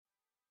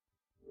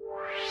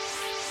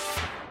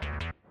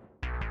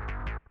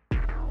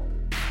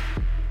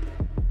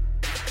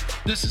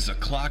This is a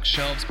Clock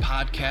Shelves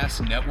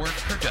Podcast Network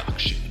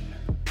production.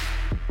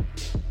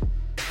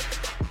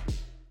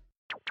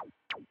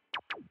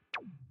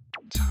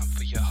 Time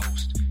for your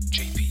host,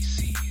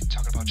 JPC,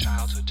 talking about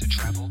childhood to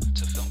travel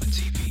to film and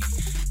TV.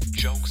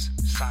 Jokes,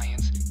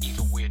 science,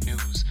 even weird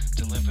news,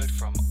 delivered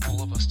from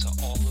all of us to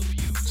all of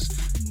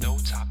yous. No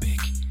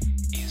topic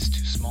is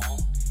too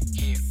small,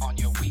 here on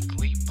your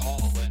weekly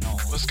Paul and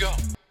All. Let's go!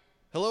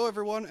 Hello,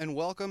 everyone, and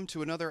welcome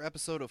to another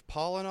episode of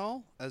Paul and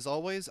All. As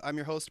always, I'm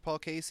your host, Paul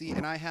Casey,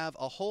 and I have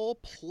a whole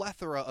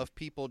plethora of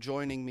people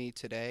joining me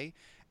today,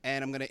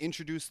 and I'm going to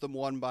introduce them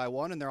one by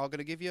one, and they're all going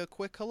to give you a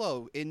quick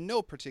hello in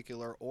no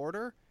particular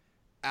order.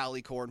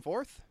 Allie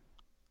Cornforth.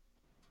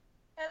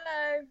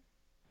 Hello.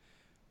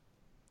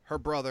 Her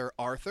brother,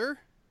 Arthur.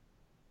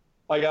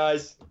 Hi,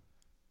 guys.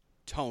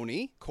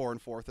 Tony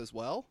Cornforth as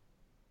well.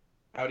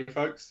 Howdy,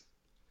 folks.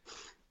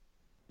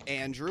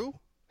 Andrew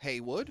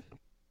Haywood.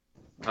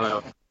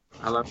 Hello.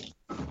 Hello.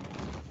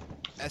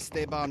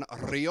 Esteban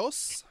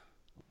Rios.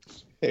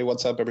 Hey,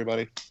 what's up,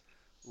 everybody?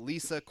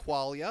 Lisa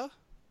Qualia.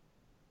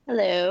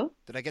 Hello.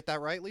 Did I get that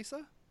right,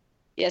 Lisa?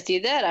 Yes,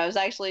 you did. I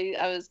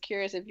was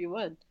curious if you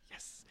would.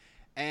 Yes.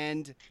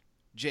 And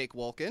Jake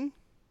Wolkin.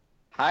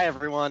 Hi,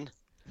 everyone.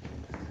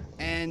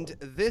 And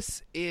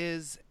this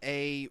is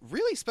a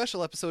really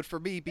special episode for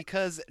me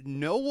because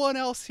no one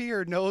else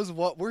here knows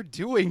what we're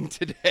doing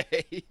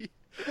today.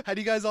 How do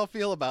you guys all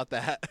feel about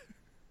that?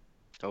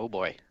 Oh,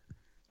 boy.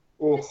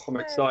 Oh, I'm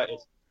excited.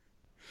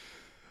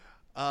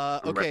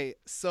 Okay,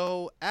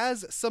 so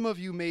as some of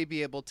you may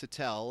be able to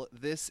tell,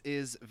 this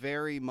is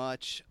very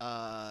much,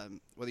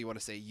 whether you want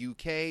to say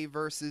UK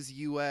versus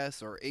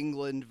US or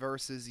England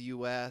versus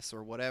US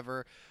or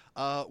whatever,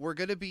 we're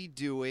going to be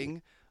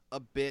doing a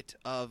bit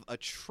of a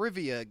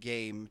trivia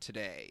game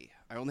today.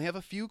 I only have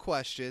a few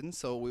questions,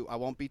 so I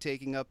won't be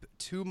taking up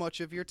too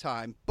much of your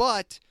time,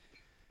 but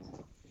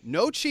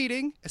no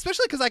cheating,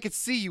 especially because I could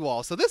see you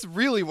all, so this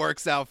really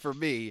works out for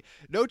me.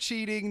 No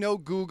cheating, no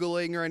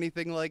Googling or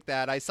anything like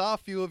that. I saw a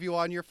few of you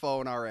on your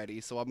phone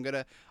already, so I'm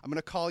gonna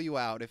call you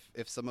out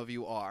if some of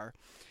you are.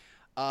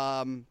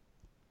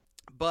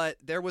 But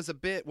there was a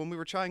bit, when we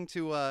were trying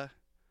to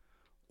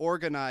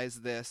organize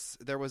this,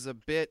 there was a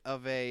bit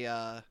of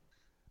a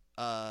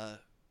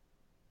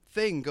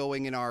thing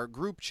going in our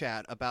group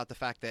chat about the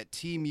fact that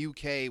Team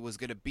UK was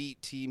gonna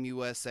beat Team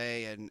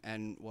USA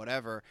and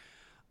whatever.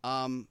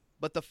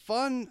 But the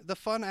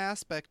fun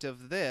aspect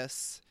of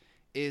this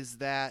is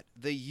that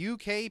the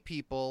UK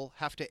people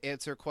have to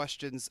answer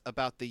questions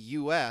about the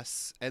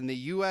US, and the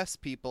US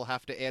people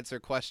have to answer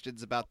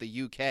questions about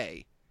the UK.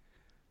 Okay.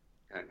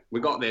 We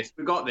got this.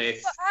 But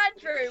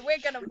Andrew, we're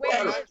gonna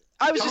win.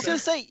 I was just going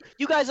to say,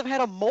 you guys have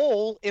had a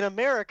mole in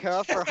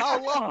America for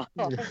how long?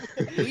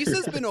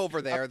 Lisa's been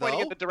over there, I'm pointing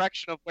though. in the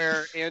direction of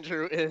where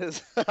Andrew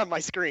is on my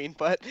screen,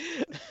 but...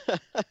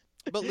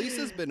 But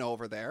Lisa's been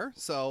over there,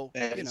 so,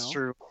 you know. It's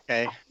true.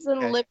 Okay. I was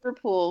in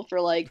Liverpool for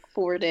like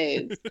 4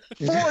 days.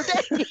 4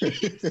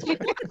 days!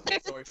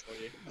 Sorry for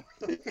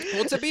you.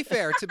 Well, to be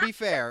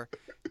fair,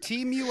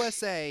 Team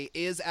USA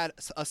is at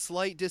a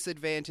slight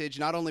disadvantage,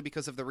 not only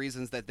because of the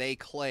reasons that they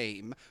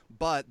claim,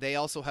 but they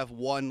also have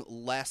one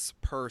less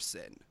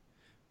person.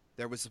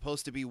 There was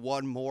supposed to be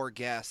one more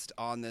guest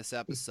on this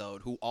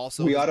episode who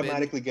also We has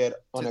automatically get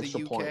an been to extra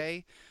the UK.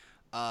 point.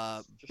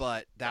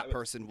 But that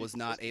person was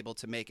not able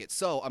to make it.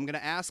 So I'm going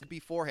to ask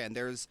beforehand.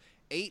 There's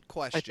 8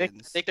 questions.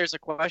 I think there's a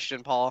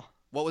question, Paul.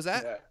 What was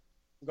that?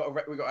 Yeah.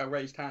 We got a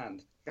raised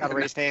hand. Got a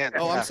raised hand.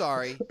 Oh, Yeah. I'm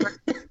sorry.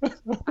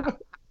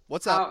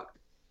 What's up?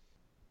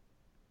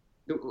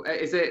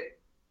 Is it?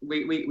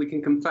 We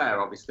can confer,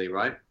 obviously,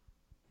 right?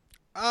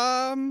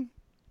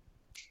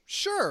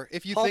 Sure.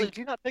 If you Paul, think did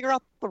you not figure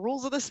out the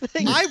rules of this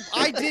thing?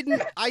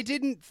 I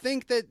didn't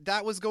think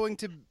that was going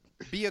to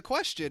be a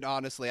question,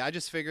 honestly. I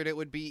just figured it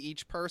would be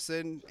each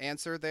person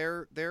answer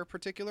their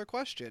particular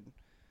question.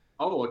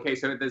 Oh, okay.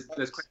 So there's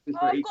questions Oh,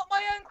 for I've each. got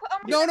my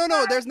own.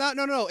 No. There's not.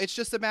 No. It's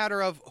just a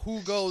matter of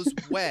who goes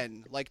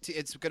when. Like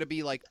it's gonna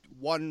be like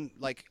one.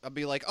 Like I'll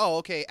be like, oh,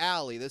 okay,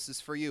 Allie, this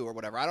is for you or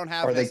whatever. I don't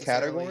have. Are they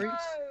necessarily- categories?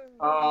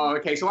 Oh,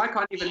 okay. So I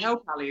can't even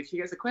help Ali if she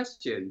gets a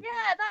question.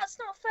 Yeah, that's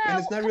not fair. And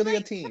it's not really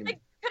a team. Can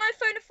I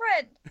phone a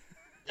friend?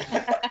 He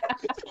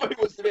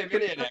wants to be a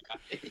millionaire.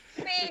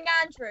 Being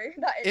Andrew,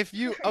 that is. If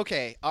you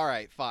okay, all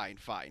right, fine.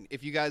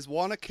 If you guys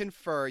want to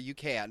confer, you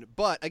can.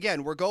 But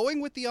again, we're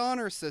going with the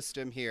honor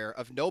system here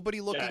of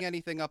nobody looking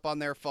anything up on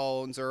their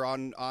phones or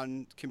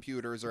on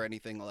computers or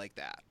anything like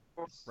that.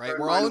 Right?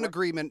 We're all in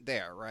agreement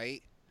there,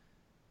 right?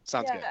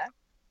 Sounds good.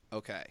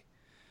 Okay.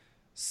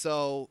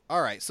 So,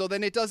 all right. So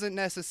then it doesn't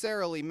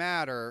necessarily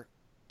matter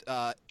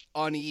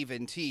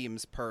uneven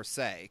teams per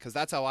se, because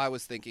that's how I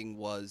was thinking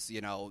was,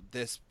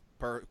 this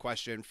per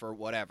question for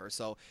whatever.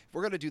 So if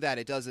we're going to do that,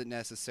 it doesn't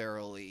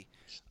necessarily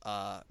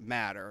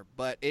matter.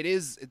 But it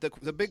is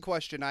the big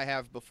question I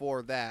have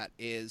before that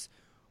is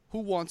who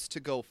wants to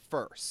go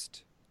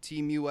first?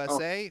 Team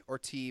USA or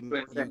Team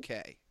USA.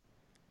 UK?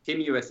 Team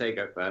USA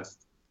go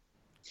first.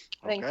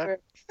 Thanks Okay.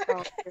 for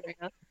volunteering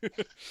us.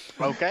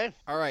 Okay.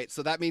 All right,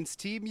 so that means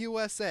Team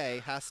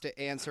USA has to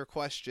answer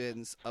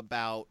questions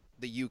about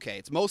the UK.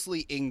 It's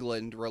mostly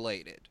England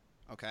related,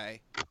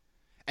 okay?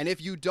 And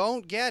if you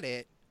don't get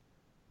it,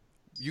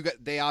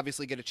 they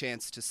obviously get a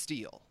chance to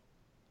steal.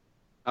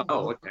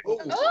 Oh, okay.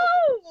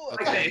 Oh!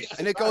 Okay.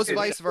 And it goes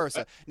vice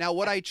versa. Now,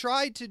 what I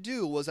tried to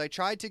do was I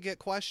tried to get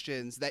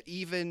questions that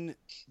even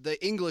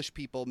the English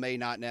people may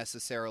not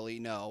necessarily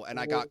know, and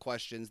I got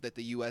questions that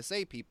the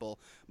USA people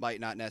might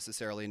not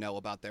necessarily know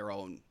about their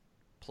own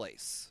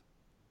place.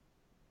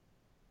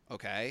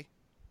 Okay?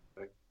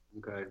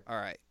 Okay. All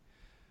right.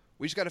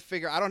 We just got to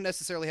figure. I don't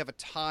necessarily have a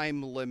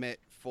time limit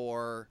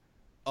for,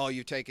 oh,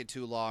 you take it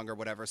too long or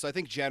whatever. So I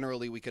think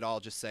generally we could all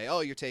just say, oh,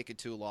 you're taking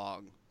too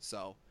long.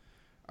 So,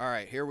 all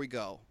right, here we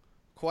go.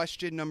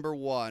 Question number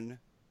 1.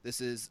 This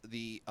is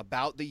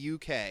about the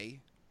UK.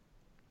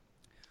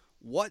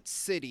 What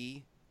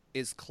city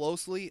is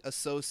closely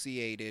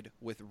associated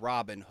with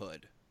Robin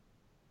Hood?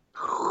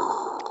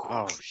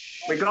 Oh We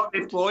shit. got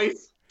this,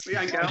 boys. We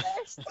ain't go.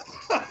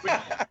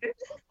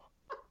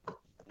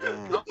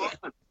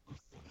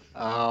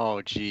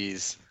 Oh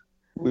jeez.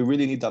 We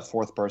really need that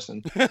fourth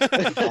person.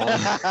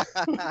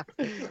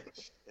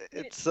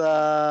 It's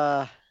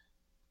No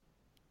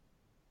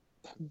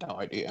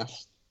idea.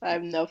 I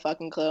have no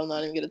fucking clue. I'm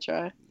not even gonna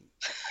try.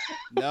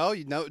 No,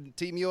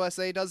 Team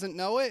USA doesn't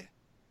know it?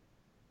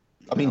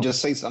 I mean,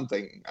 just say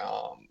something.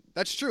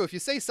 That's true. If you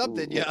say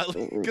something, yeah,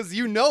 because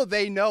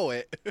they know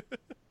it.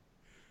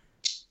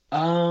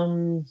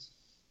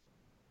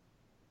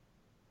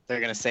 they're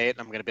gonna say it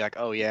and I'm gonna be like,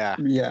 oh yeah.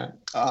 Yeah.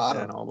 I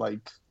don't know, like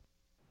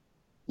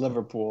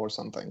Liverpool or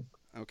something.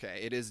 Okay,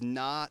 it is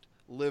not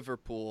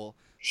Liverpool.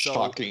 So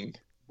Shocking.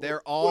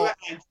 they're We'll all let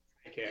Andrew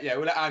take it. Yeah,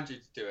 we'll let Andrew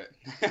do it.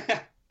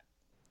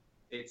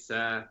 It's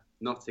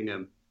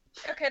Nottingham.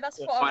 Okay, that's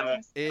what I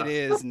was. It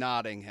is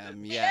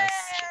Nottingham, yes.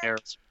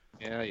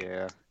 Yeah,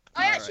 yeah.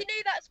 I All actually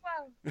knew that as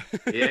well.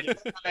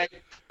 Yeah.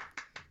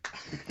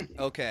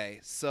 Okay,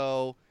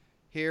 so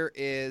here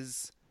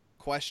is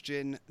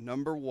question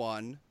number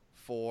 1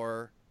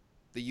 for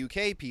the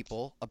UK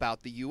people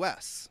about the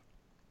US.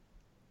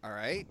 All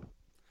right.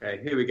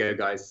 Okay, here we go,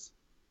 guys.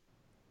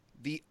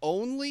 The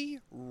only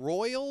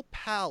royal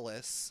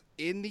palace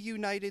in the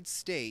United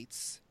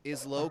States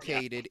is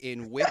located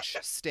in which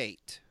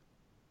state?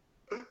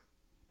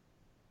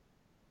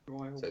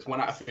 So it's 1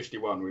 out of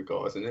 51 we've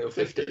got, isn't it? Or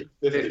 50?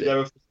 50.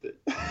 Yeah, 50.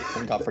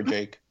 Thank God for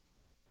Jake.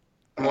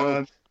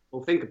 Well,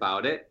 think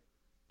about it.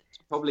 It's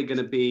probably going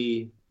to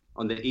be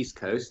on the East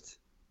Coast,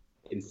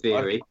 in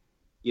theory,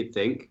 you'd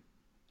think.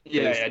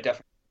 Yeah,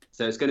 definitely.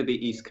 So it's going to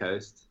be East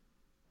Coast.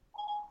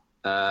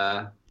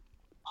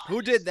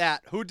 Who did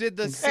that? Who did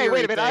the Hey, Siri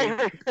wait a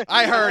minute. thing?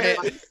 I heard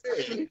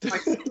it.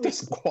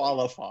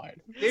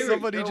 Disqualified.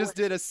 Somebody just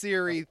did a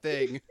Siri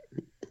thing.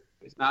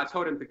 No, I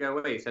told him to go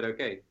away. He said,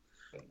 okay.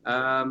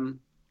 I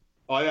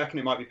reckon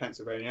it might be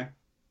Pennsylvania.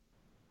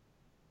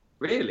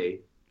 Really?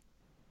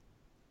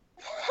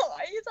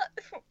 Why is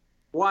that?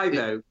 Why,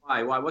 though?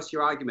 Why? What's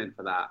your argument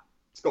for that?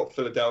 It's got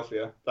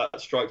Philadelphia.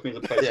 That strikes me as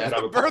a place Yeah, to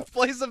have the a bar.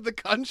 birthplace of the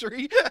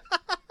country.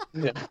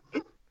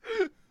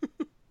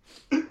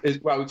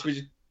 Well,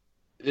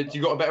 did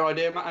you got a better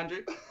idea, Matt, Andrew?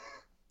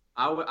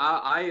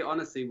 I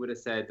honestly would have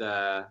said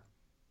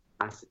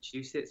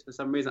Massachusetts for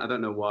some reason. I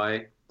don't know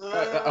why.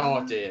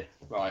 Oh dear.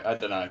 Right, I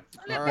don't know.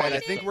 All right, I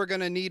think we're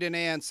gonna need an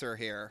answer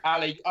here.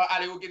 Ali,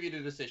 we'll give you the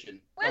decision.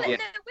 Will it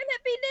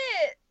be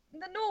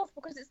near the north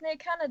because it's near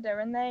Canada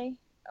and they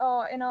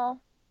are in our?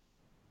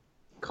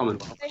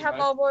 Commonwealth. They have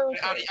our royalty.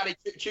 Ali,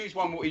 choose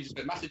one. What you just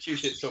said,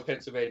 Massachusetts or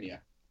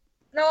Pennsylvania?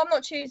 No, I'm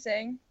not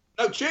choosing.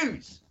 No,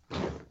 choose.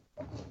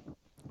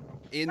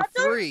 In I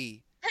don't-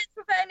 3,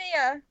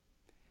 Pennsylvania.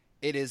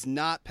 it is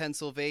not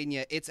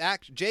Pennsylvania. It's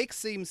Jake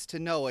seems to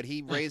know it.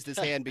 He raised his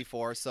hand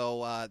before,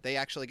 so they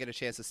actually get a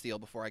chance to steal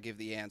before I give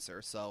the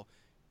answer. So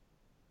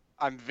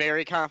I'm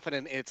very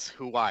confident it's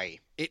Hawaii.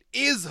 it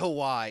is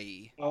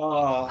Hawaii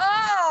Oh.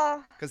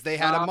 Ah. because they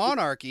had a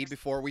monarchy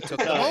before we took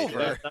them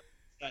over.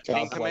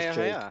 God bless Jake.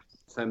 Kamehameha.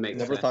 So it makes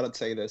Never sense. thought I'd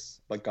say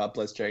this, but God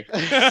bless Jake.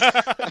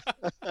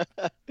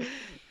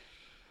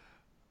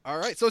 All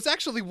right, so it's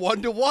actually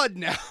 1-1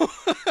 now,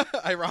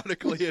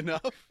 ironically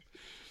enough.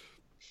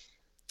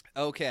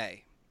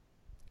 Okay.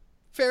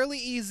 Fairly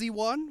easy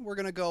one we're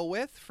going to go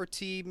with for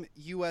Team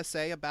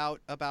USA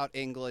about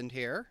England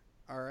here.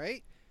 All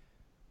right.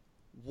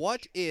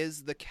 What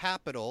is the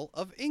capital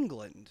of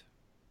England?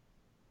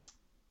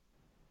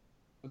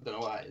 I don't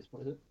know what that is.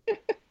 What is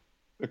it?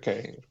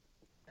 Okay.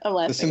 I'm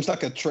laughing. This seems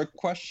like a trick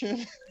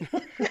question.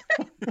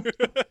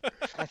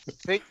 I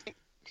think.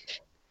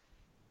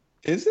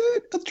 Is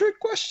it a trick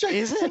question?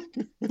 Is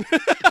it?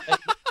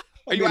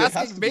 Are you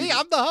asking me?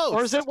 I'm the host.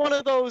 Or is it one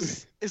of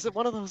those? Is it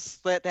one of those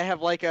that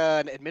have like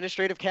an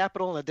administrative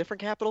capital and a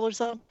different capital or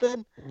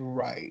something?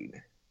 Right.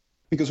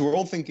 Because we're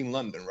all thinking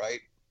London, right?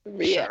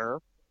 Yeah.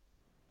 Sure.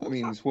 I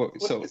mean,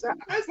 What so is that?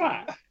 Where's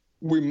that?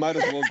 we might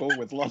as well go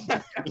with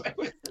London.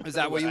 Is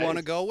that what you want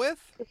to go with?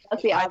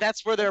 That's the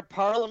That's where their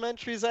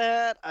parliamentary's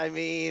at. I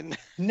mean,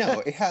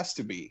 No, it has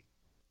to be.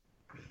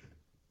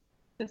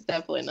 It's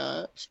definitely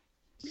not.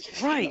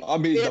 Right. I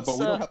mean, It's, but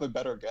we don't have a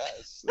better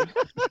guess.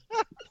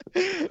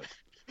 I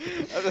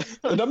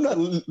And I'm not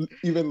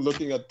even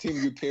looking at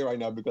Team UK right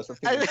now because I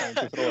think they're trying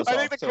to throw us I off.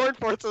 think the So-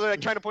 cornforts are like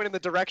trying to point in the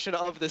direction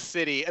of the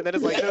city, and then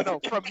it's like, no,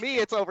 from me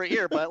it's over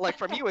here, but like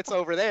from you it's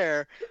over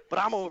there, but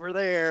I'm over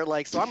there,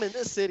 like so I'm in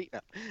this city. No.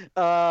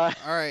 All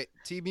right,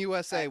 Team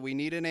USA, we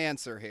need an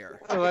answer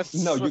here. Let's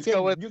No, let's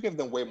go with you give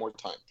them way more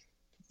time.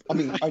 I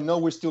mean, I know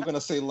we're still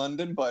gonna say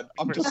London, but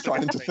I'm We're just still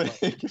trying to gonna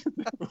say think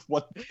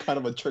what kind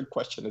of a trick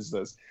question is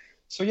this.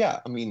 So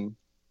yeah, I mean,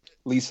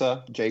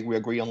 Lisa, Jake, we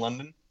agree on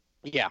London.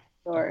 yeah.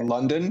 Sure.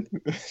 London,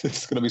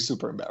 it's gonna be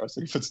super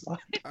embarrassing if it's not.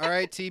 All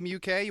right, Team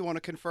UK, you want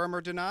to confirm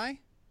or deny?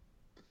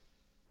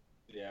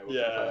 Yeah.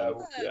 Yeah.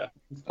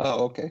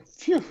 Oh, okay.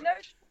 Phew. No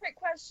trick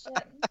question.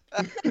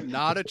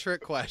 Not a trick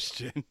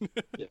question.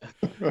 Yeah.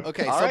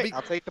 Okay, All so right,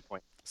 I'll take the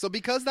point. so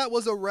because that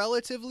was a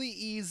relatively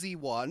easy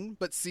one,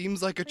 but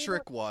seems like a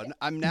trick one,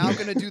 I'm now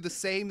going to do the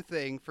same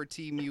thing for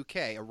Team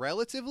UK. A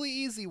relatively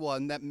easy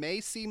one that may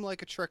seem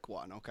like a trick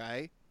one,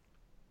 okay?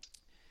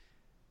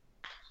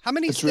 How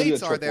many It's really a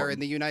states are trick there one. in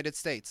the United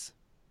States?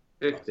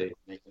 50.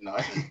 50.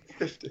 I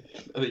 50.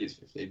 think it's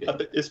 50. I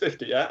think it's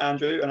 50, yeah?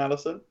 Andrew and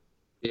Alison?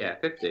 Yeah,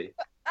 50.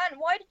 And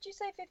why did you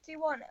say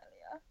 51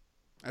 earlier?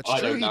 That's I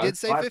true, don't he know. did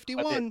say I did.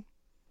 51.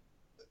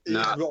 No.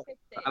 Wrong. 50.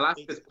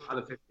 Alaska's part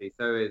of the 50,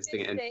 so is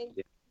the 50.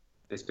 yeah,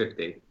 it's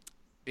 50.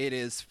 It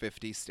is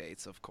 50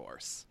 states, of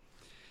course.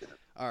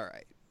 All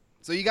right.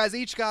 So you guys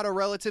each got a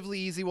relatively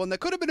easy one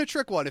that could have been a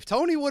trick one if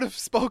Tony would have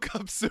spoke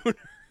up sooner.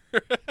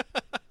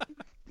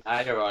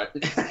 You're right.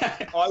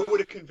 I would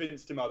have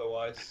convinced him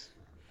otherwise.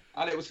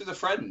 And it was because of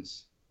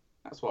Friends.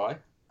 That's why.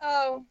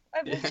 Oh,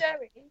 with Yeah.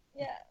 Jerry.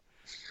 Yeah.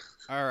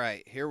 All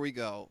right, here we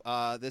go.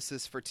 This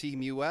is for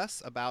Team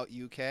US about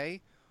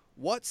UK.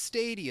 What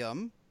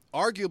stadium,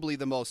 arguably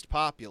the most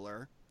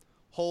popular,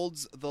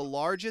 holds the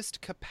largest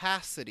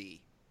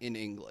capacity in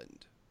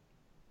England?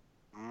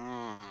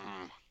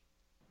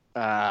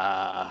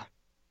 Yeah.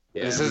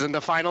 This isn't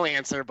the final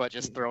answer, but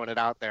just throwing it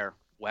out there.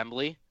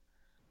 Wembley,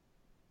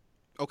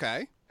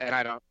 Okay. and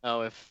I don't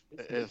know if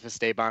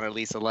Esteban or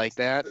Lisa like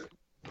that.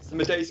 It's the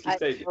Medeski I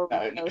Stadium. don't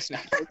No, know no.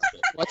 sports.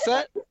 What's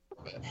that?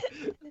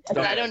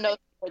 I don't know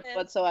sports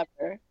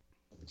whatsoever.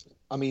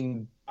 I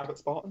mean, Abbott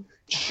Spartan?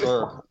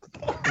 sure.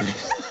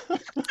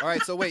 All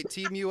right, so wait,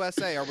 Team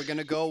USA, are we going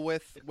to go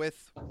with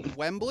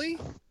Wembley?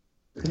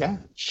 Yeah.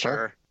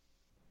 Sure.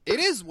 It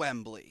is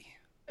Wembley.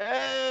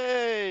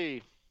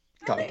 Hey.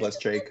 God How many bless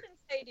does Jake. London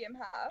Stadium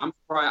have?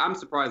 I'm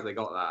surprised they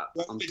got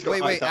that. I'm Wait,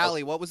 Wait, Right,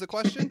 Ali, what was the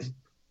question?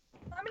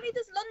 How many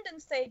does London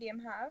Stadium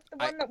have?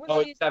 The I- one that was Oh,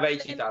 it used used to have in-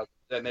 80,000.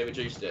 Then they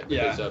reduced it.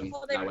 Yeah. Because,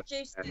 Oh, they now it-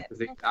 reduced it. because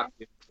they Okay.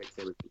 absolutely fixed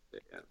it, reduced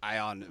it, yeah.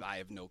 I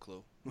have no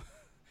clue.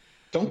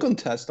 Don't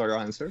contest our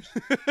answers.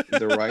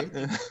 They're right.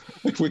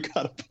 We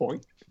got a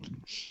point.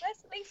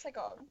 Where's Lisa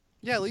gone?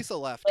 Yeah, Lisa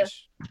left.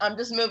 Yes. I'm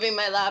just moving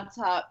my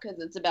laptop because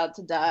it's about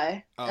to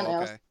die. and I Oh,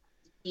 also okay.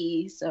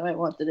 pee, so I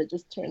wanted to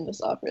just turn this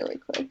off really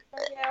quick.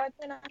 Oh, yeah, I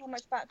don't know how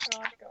much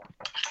battery I've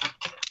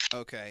got.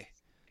 Okay.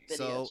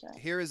 Video So chat.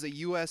 here is a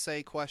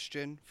USA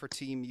question for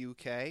Team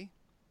UK.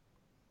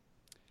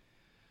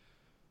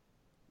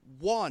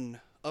 One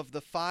of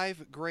the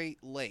 5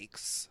 Great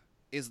Lakes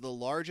is the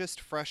largest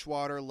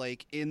freshwater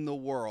lake in the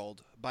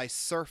world by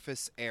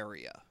surface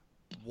area.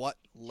 What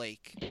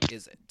lake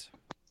is it?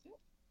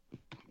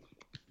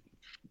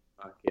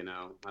 Fuck,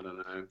 I don't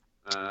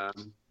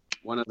know.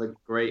 One of the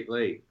Great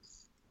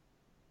Lakes.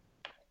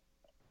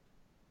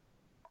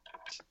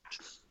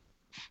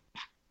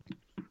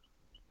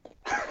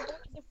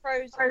 The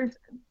Frozen.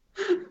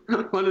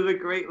 One of the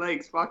Great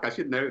Lakes. Fuck, I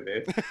should know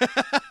this.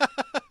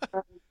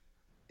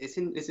 Is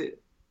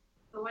it?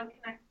 The one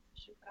connected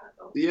to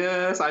Chicago.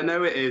 Yes, I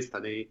know it is,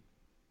 honey.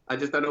 I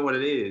just don't know what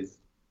it is.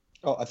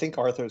 Oh, I think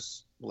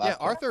Arthur's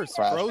laptop Arthur's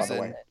crashed, by the frozen.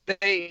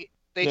 way.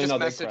 They No, just no,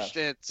 they messaged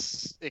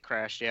crashed. it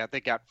crashed. Yeah,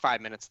 they got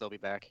 5 minutes. They'll be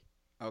back.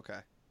 Okay.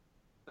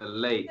 A I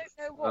lake.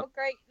 don't know what a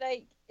Great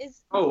Lake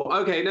is. Oh,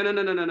 okay. No. I know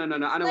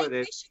Lake what it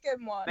is.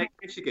 Michigan one. Lake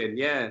Michigan.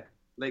 Yeah,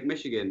 Lake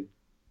Michigan.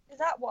 Is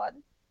that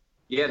one?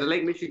 Yeah, the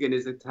Lake Michigan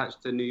is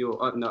attached to New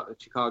York. No,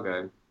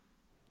 Chicago.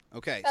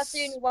 Okay. That's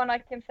the only one I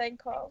can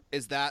think of.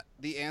 Is that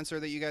the answer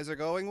that you guys are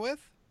going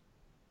with?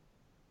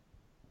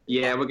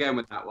 Yeah, we're going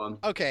with that one.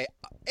 Okay.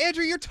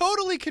 Andrew, you're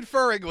totally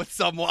conferring with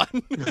someone.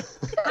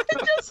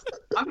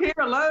 I'm here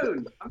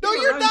alone. No,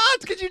 you're not,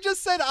 because you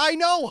just said, I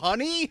know,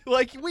 honey.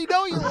 Like, we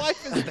know your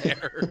wife is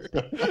there.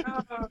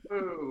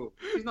 No,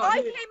 she's not I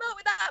here. came up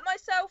with that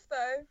myself,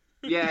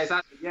 though. Yeah,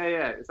 exactly.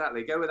 Yeah,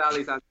 exactly. Go with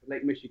Ali's answer,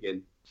 Lake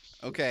Michigan.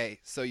 Okay,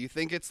 so you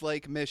think it's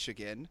Lake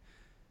Michigan.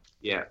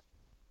 Yeah.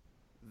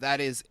 That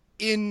is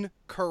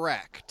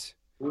incorrect.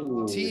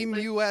 Ooh. Team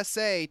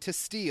USA to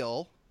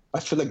steal. I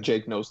feel like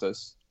Jake knows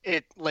this.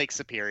 Lake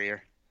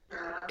Superior.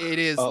 It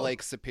is Oh. Lake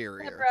Never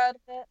Superior. heard of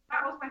it.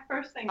 That was my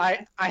first thing.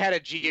 I had a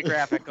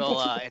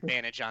geographical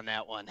advantage on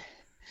that one.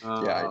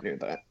 Yeah, I knew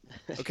that.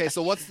 Okay,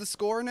 so what's the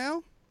score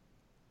now?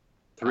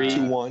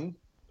 2-1.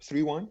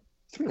 3-1?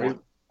 3-1.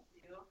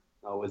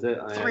 Oh, was it?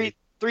 3-2.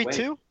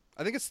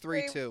 I think it's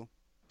 3-2.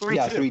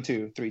 Yeah,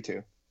 3-2.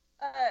 3-2.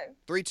 Oh.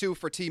 3-2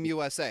 for Team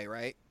USA,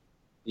 right?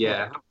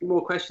 Yeah. How many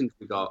more questions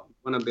we got?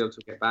 When I'll be able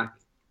to get back.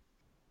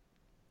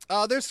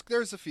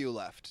 There's a few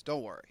left.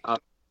 Don't worry.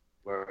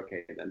 We're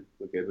okay then.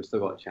 We're good. We've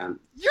still got a chance.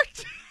 You're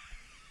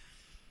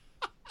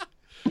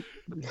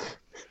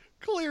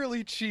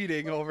clearly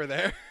cheating over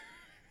there.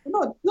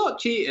 Not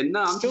cheating.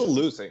 No, I'm Still just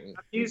losing.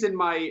 using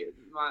my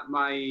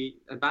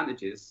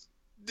advantages.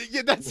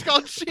 Yeah, that's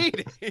called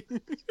cheating.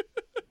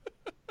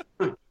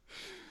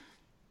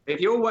 If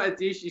you wanted,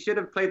 you should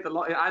have played the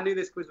lot. I knew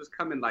this quiz was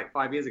coming like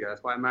 5 years ago.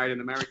 That's why I married an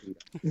American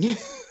guy.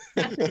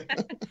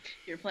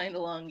 You're playing the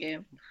long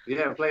game.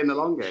 Yeah, we're playing the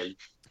long game.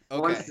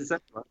 Once Okay.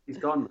 December, he's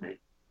gone, mate.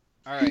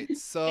 All right.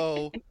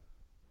 So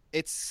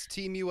it's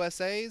Team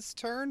USA's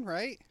turn,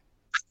 right?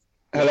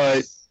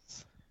 Hello.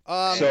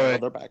 Sorry.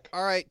 They're back.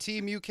 All right,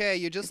 Team UK,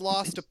 you just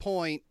lost a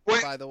point,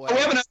 Wait, by the way.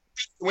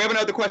 We haven't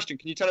heard the question.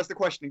 Can you tell us the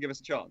question and give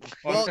us a chance?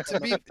 Well,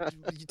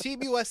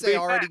 Team USA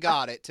already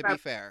got it. To be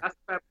fair. That's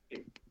fair.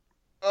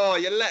 Oh,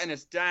 you're letting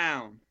us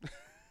down.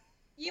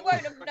 You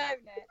won't have known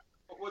it.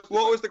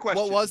 What was the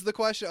question? What was the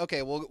question?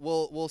 Okay,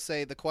 we'll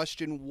say the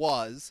question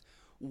was: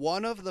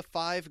 one of the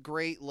 5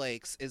 Great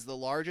Lakes is the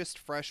largest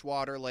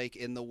freshwater lake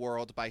in the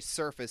world by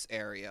surface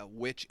area.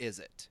 Which is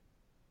it?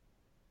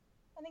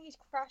 I think he's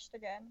crashed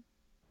again.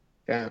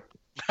 Yeah.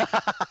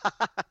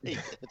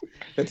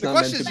 It's The not meant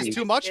question's to just be.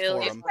 too much for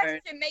Really? him. The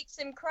question makes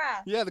him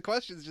crash. Yeah, the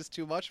question's just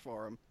too much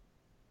for him.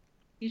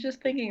 He's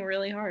just thinking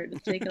really hard.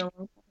 It's taking a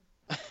long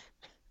time.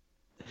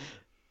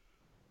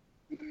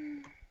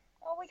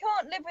 Oh, we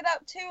can't live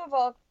without 2 of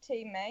our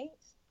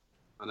teammates.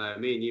 I know.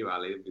 Me and you,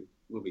 Ali,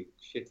 we'll be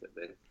shit at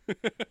this.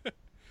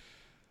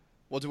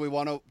 Well, do we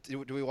want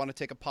to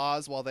take a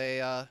pause while they?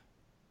 Well,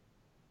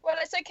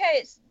 it's okay.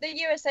 It's the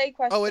USA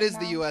question. Oh, it is now.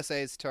 the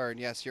USA's turn.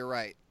 Yes, you're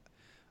right.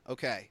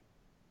 Okay.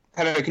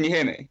 Hello, can you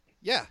hear me?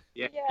 Yeah.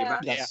 Yeah. Yeah. You're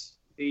back. Yes.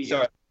 See,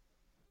 Sorry.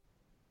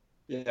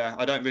 Yeah,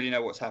 I don't really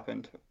know what's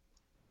happened.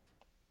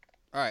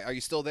 All right. Are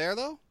you still there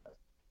though?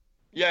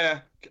 Yeah,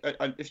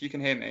 if you can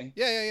hear me.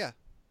 Yeah.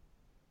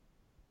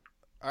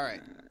 All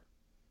right.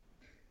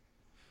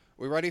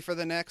 We ready for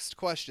the next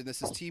question?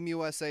 This is Team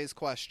USA's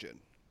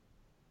question.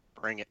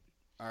 Bring it.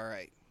 All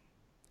right.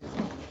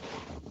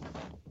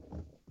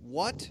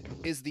 What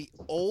is the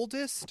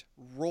oldest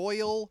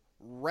royal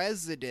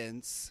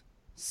residence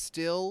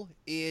still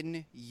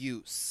in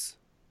use?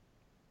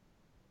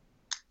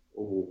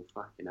 Oh,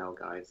 fucking hell,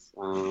 guys.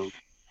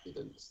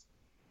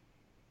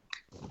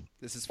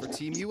 This is for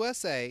Team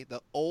USA,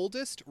 the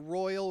oldest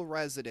royal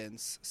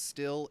residence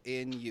still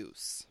in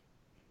use.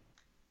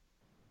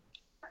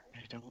 I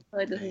don't. I feel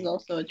like this is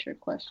also a trick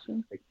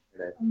question.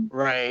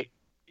 Right.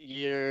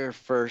 Your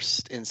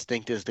first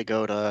instinct is to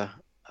go to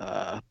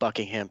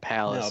Buckingham No,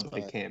 Palace, but but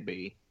it can't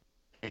be.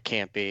 it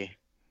can't be.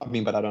 I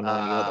mean, but I don't know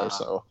any other,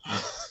 so.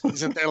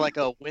 Isn't there like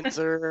a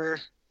Windsor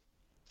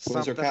something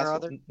Windsor or Castle?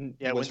 other?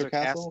 Yeah, Windsor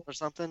Castle or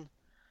something.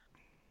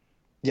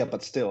 Yeah,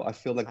 but still, I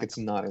feel like it's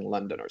not in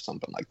London or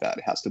something like that.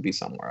 It has to be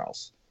somewhere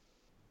else.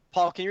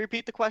 Paul, can you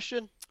repeat the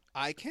question?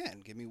 I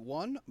can. Give me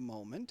one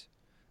moment.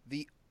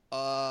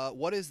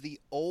 What is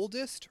the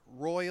oldest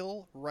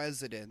royal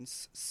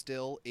residence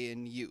still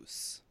in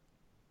use?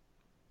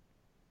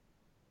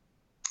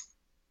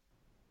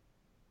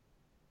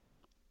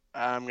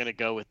 I'm gonna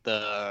go with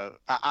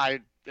I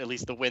at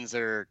least the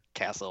Windsor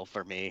Castle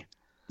for me.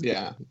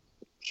 Yeah,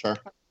 sure.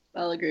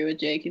 I'll agree with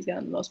Jake. He's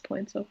gotten the most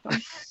points so far.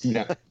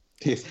 Yeah.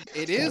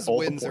 It is All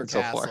the Windsor points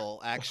so far.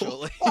 Castle,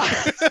 actually.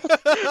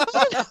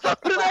 How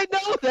did I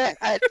know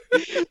that?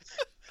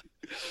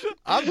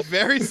 I'm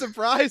very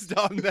surprised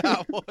on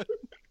that one.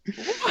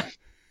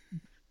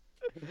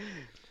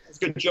 That's a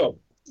good job.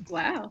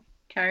 Wow.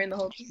 Carrying the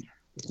whole team.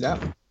 Yeah.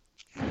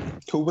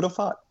 Who would have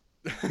thought?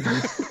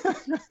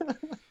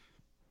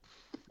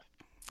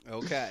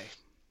 Okay.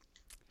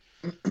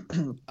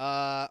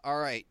 All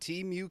right,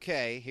 Team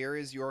UK, here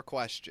is your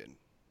question.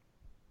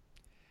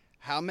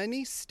 How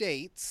many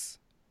states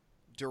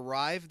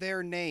derive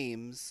their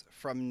names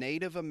from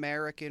Native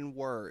American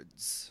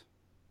words?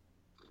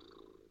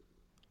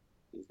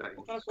 What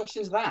kind of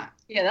question is that?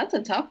 Yeah, that's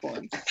a tough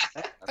one.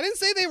 I didn't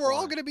say they were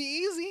all going to be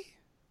easy.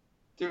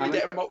 Do we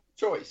get a multiple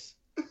choice?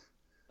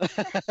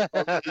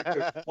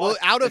 Well,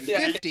 out of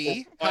Yeah.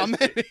 50, how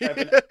many?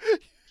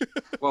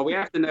 Well, we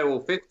have to know all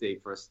 50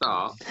 for a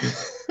start.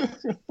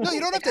 No, you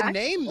don't have to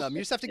name them.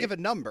 You just have to give a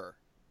number.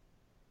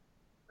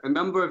 A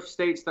number of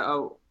states that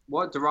are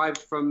derived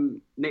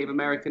from Native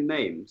American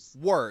names.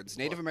 Words,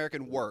 Native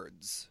American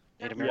words.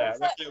 Native Yeah,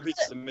 American. it'll be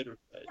the middle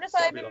stage. What does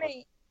that even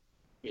mean?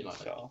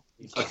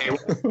 Okay,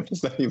 What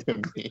does that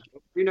even mean?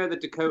 you know the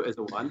Dakotas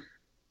are one.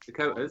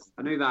 Dakotas,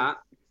 I knew that.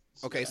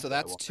 Okay, so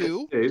that's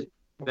 2. Two.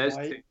 There's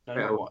Hawaii? two. No,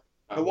 no,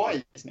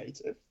 Hawaii is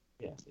native.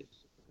 Yes, it's.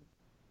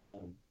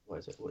 What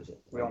is it? What is it?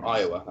 We're on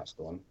Iowa. That's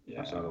the one. Yeah.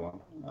 That's another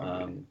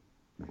one.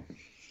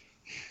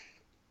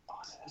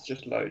 It's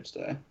just loads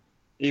there.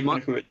 Even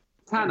if we were...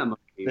 Montana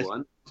must be This-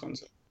 one.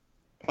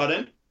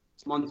 Pardon?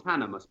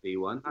 Montana must be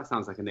one. That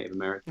sounds like a Native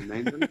American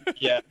name, doesn't it?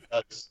 Yeah,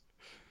 that's...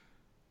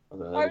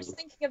 I was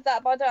thinking of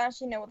that, but I don't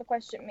actually know what the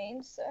question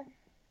means. So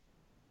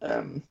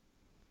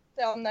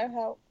Still no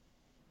help.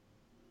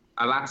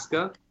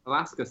 Alaska.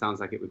 Alaska sounds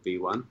like it would be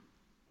one.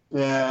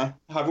 Yeah.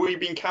 Have we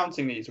been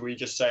counting these, or are we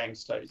just saying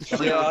states?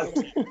 Yeah.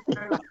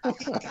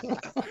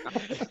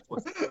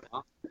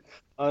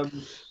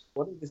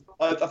 What is this?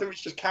 I think we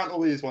should just count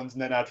all these ones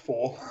and then add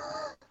 4.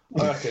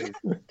 I reckon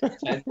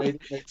 10, maybe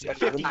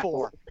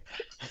 54.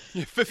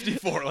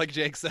 54, like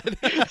Jake said.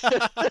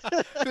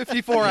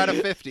 54 out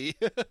of 50.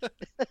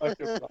 I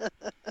feel like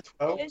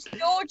 12. It's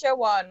Georgia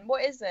one.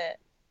 What is it?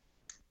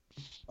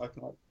 I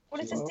can like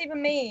What does this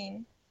even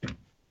mean?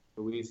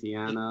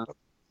 Louisiana.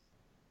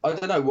 I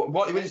don't know.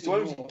 What do we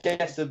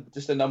guess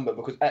just a number?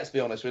 Because let's be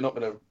honest, we're not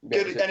going to.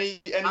 Good.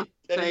 Any I'd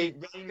range?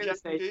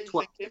 say Andy,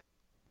 12. thinking?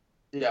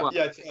 Yeah. Well,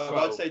 Yeah, I'd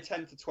 12. say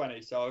 10 to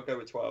 20, so I'll go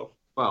with 12.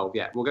 12,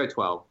 yeah. We'll go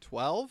 12.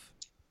 12?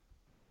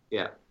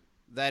 Yeah.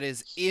 That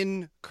is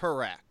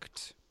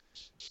incorrect.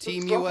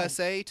 Team What's wrong?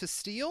 USA to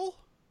steal?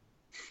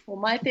 Well,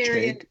 my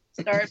theory Jake?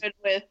 started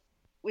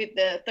with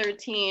the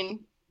 13,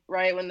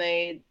 right, when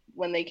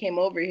they came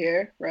over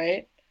here,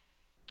 right?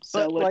 So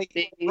But would like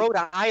it be, Rhode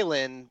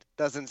Island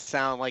doesn't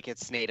sound like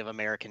it's Native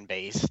American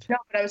based. no,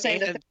 but I was saying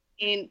the and-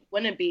 13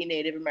 wouldn't be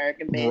Native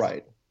American based.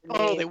 Right.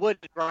 Oh, they would,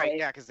 right? Right.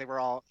 Yeah, because they were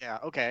all. Yeah,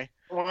 okay.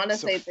 I want to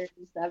So- say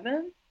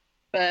 37,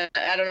 but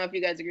I don't know if you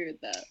guys agree with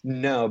that.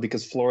 No,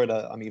 because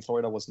Florida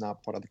was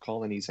not part of the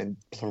colonies, and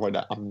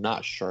Florida, I'm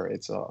not sure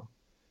it's a A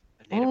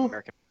Native Oh.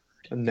 American.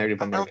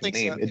 Native I don't American think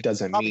name. so. It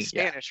doesn't Probably mean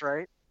yeah. Spanish,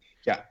 right?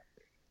 Yeah.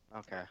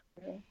 Okay.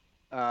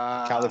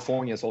 Yeah.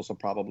 California is also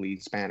probably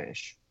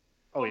Spanish,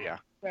 Oh yeah.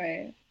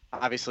 Right.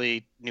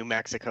 Obviously, New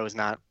Mexico is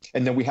not.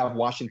 and then we have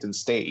Washington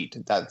State.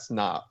 That's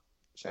not.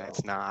 So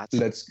It's not.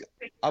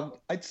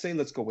 I'd say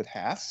let's go with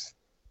half.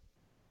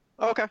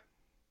 Okay.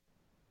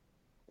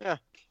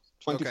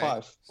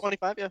 25.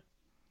 25. Yeah.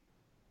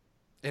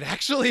 It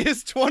actually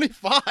is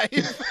 25.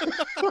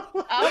 Oh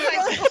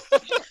my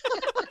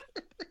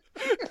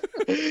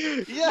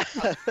Yeah.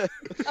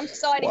 I'm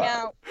signing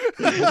Wow. out.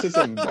 This is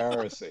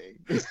embarrassing.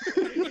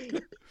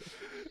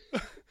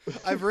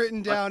 I've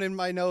written down in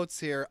my notes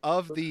here,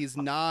 of these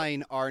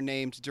 9 are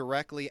named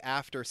directly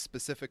after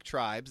specific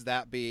tribes,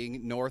 that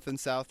being North and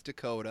South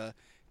Dakota,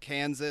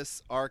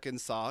 Kansas,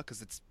 Arkansas,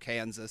 because it's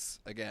Kansas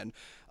again,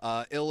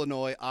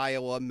 Illinois,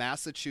 Iowa,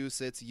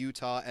 Massachusetts,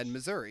 Utah, and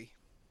Missouri.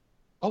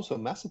 Also,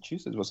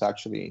 Massachusetts was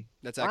actually.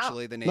 That's Wow.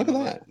 actually the Look name at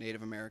of that. a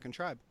Native American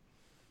tribe.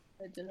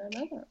 I did not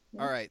know that.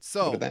 All right, Look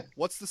so at that.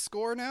 what's the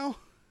score now?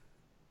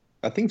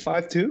 I think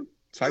 5-2,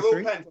 We're all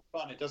 5-3. playing for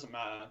fun, it doesn't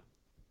matter.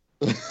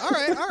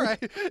 All right.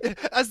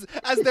 As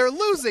they're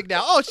losing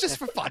now. Oh, it's just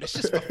for fun. It's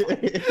just for fun. Well,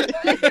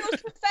 if it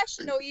was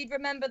professional, you'd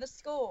remember the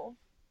score.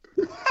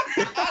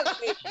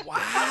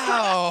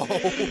 Wow.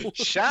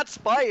 Shots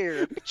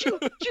fired. Choo,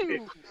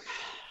 choo.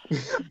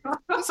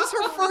 This is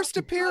her first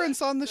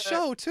appearance on the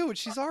show, too, and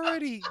she's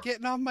already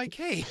getting on my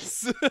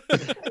case.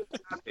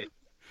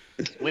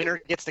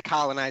 Winner gets to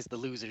colonize the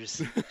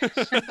losers.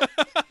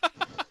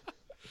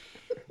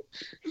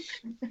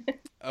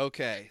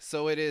 Okay,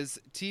 so it is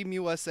Team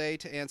USA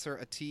to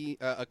answer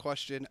a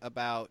question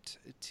about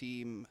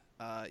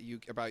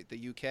about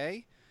the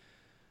UK.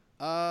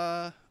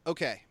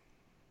 Okay.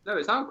 No,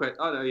 it's our question.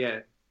 Oh, no, yeah.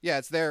 Yeah,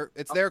 it's their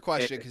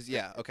question because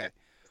okay.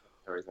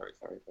 Sorry.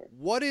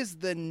 What is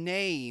the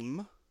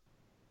name?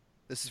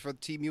 This is for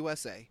Team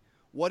USA.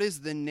 What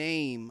is the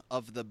name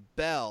of the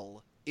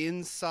bell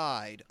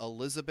inside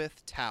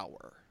Elizabeth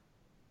Tower?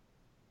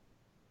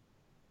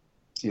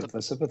 The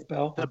Elizabeth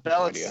Bell? The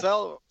bell No idea.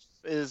 itself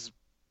is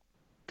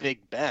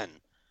Big Ben.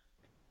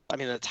 I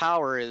mean, the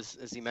tower is,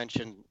 as you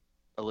mentioned,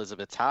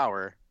 Elizabeth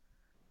Tower.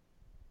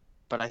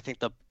 But I think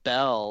the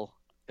bell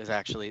is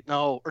actually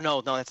no,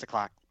 that's the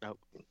clock. No.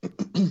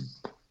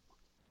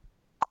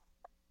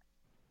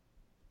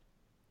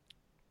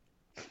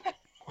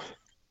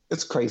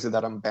 It's crazy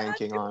that I'm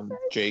banking on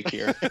Jake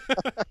here.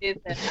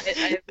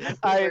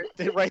 I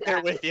right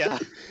there with you.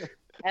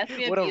 Ask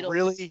me What a Beatles.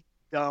 really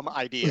dumb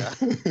idea.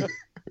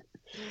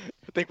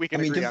 I think we can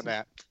I mean, agree just- on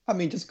that. I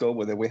mean, just go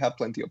with it. We have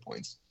plenty of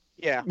points.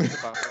 Yeah.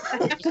 Just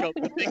go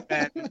with Big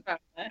Ben.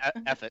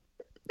 F it.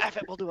 F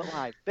it. We'll do it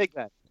live. Big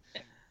Ben.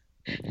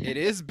 It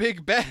is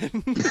Big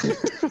Ben.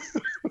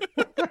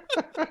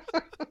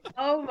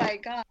 Oh my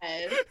god.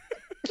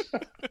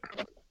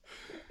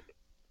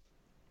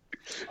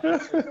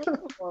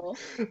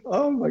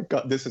 Oh my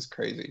god, this is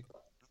crazy.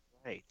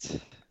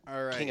 Right.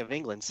 All right. King of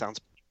England sounds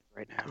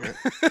right now.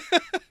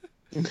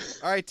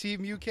 All right,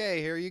 Team UK,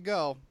 here you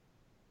go.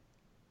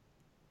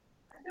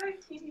 I feel like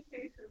TV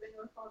should have been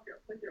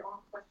with your own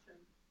question.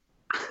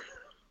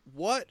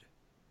 What?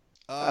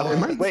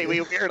 Wait, we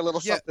heard a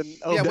little Yeah, something.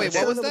 yeah, wait, what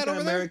Sounded was like that an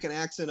over there? American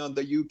accent on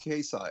the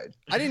UK side.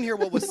 I didn't hear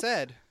what was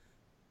said.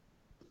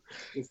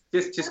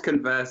 It's just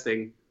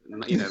conversing,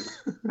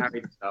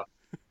 married stuff.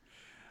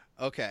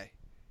 Okay.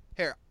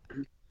 Here.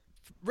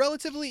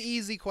 Relatively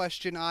easy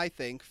question, I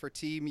think, for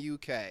Team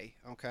UK.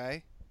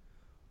 Okay.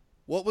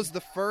 What was the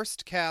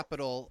first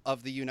capital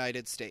of the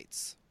United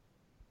States?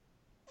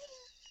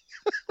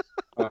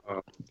 Oh,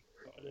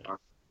 I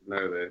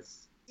know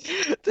this.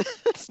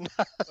 It's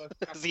not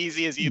as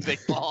easy as you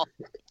think, Paul.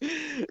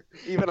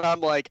 Even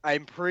I'm like,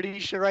 I'm pretty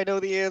sure I know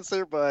the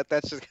answer, but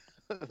that's just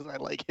because I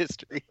like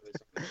history.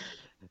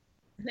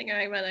 I think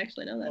I might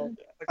actually know that.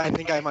 I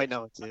think I might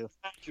know it too.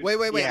 Wait.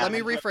 Yeah. Let me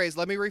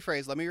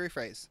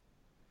rephrase.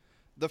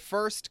 The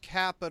first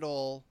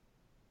capital.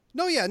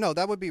 No,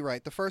 that would be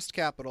right. The first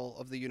capital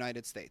of the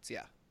United States.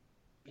 Yeah.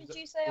 Did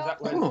you say? Is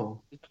that when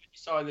Oh. you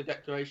signed the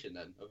Declaration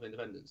then of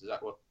Independence? Is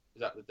that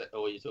the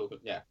or are you talking?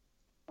 Yeah,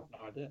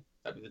 No idea.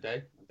 that'd be the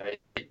day.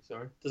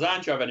 Sorry. Does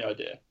Andrew have any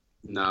idea?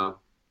 No,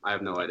 I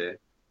have no idea.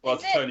 Well,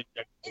 Is it's Tony.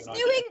 Is an New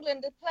idea.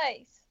 England a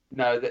place?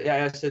 No,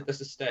 that's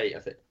a state. I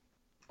think.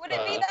 Would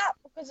it be that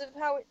because of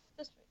how it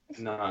just?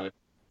 No.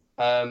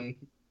 I'll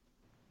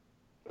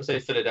say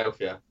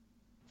Philadelphia.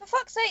 For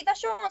fuck's sake,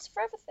 that's your answer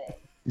for everything.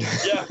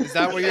 Yeah. Is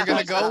that what you're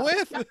gonna go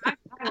with?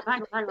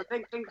 Hang on.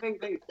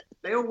 Think.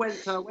 They all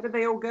went. Where did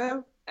they all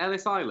go?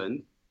 Ellis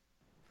Island,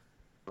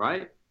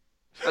 right?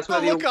 That's where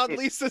Oh, they look all on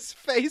Lisa's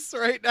face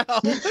right now.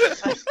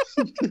 Ellis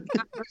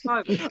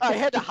Island. I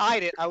had to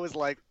hide it. I was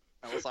like,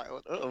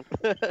 oh.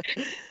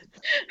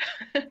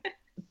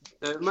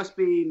 So it must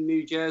be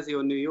New Jersey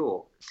or New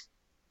York.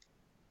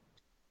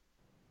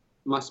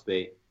 Must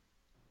be.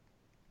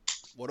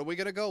 What are we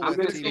gonna go I'm with,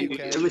 gonna say Team UK?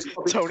 it was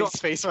probably Tony's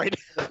face right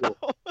now.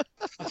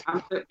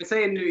 I'm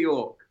saying New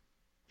York.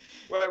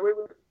 Wait.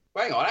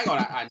 Hang on,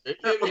 Andrew.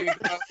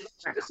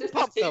 This is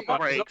Pump the team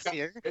up, it's brakes not-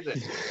 here.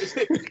 Is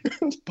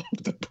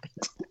it?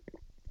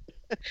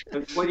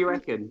 What do you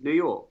reckon? New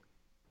York.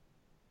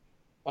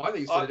 I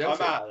think it's I'm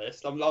Philadelphia. out of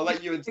this. I'll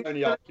let you and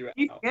Tony argue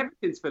it out.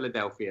 Everything's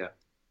Philadelphia.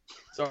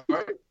 Sorry.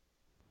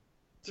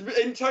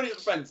 In Tony's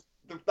defense,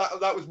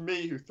 that was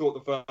me who thought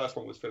the first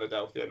one was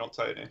Philadelphia, not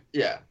Tony.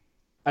 Yeah.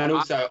 And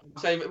also,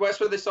 saying where's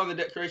where they signed the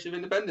Declaration of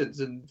Independence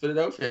in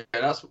Philadelphia?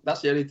 That's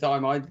the only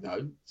time I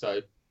know. So,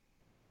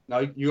 no,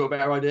 you got a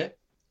better idea?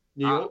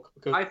 New York?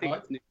 Because I think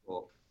it's New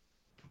York.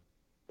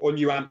 Or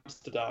New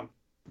Amsterdam.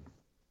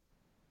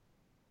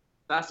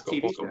 That's a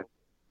TV show.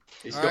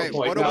 He's All got a right,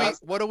 point.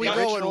 what are we The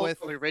going original- with?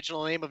 The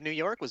original name of New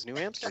York was New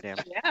Amsterdam.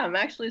 Yeah, I'm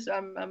actually. So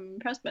I'm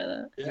impressed by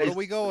that. What are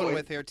we going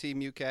with here,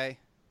 Team UK?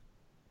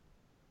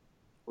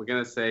 We're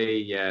gonna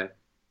say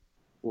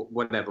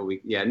whatever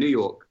New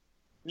York.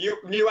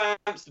 New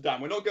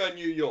Amsterdam. We're not going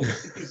New York.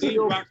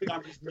 New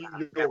Amsterdam is New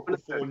York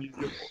before New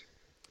York.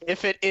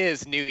 If it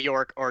is New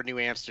York or New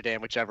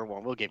Amsterdam, whichever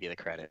one, we'll give you the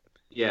credit.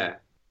 Yeah.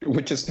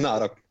 Which is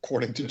not,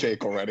 according to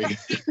Jake already.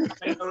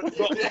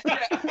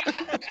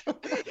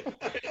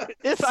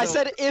 I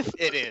said if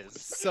it is.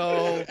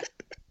 So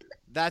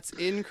that's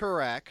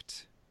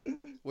incorrect,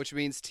 which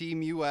means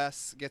Team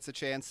US gets a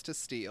chance to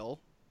steal.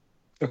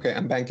 Okay,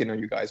 I'm banking on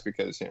you guys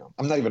because,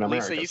 I'm not even Lisa,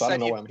 American, you so I said don't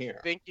know you why I'm here.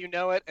 think you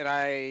know it, and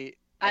I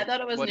thought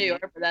it was What New do you-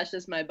 York, but that's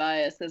just my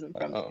bias because I'm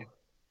from. Oh.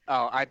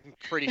 Oh, I'm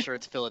pretty sure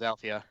it's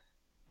Philadelphia.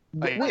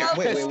 Wait.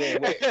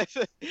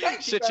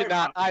 Shit, you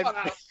not. I'm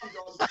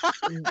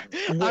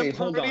Wait,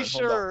 hold pretty on.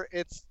 sure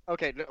it's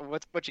okay.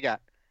 What you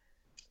got?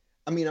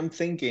 I mean, I'm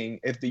thinking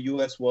if the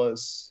US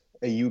was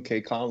a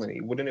UK colony,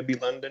 wouldn't it be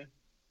London?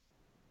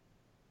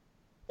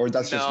 Or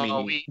that's just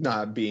No, me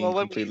not being well,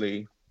 when we-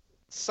 completely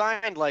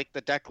Signed like the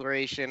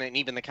Declaration and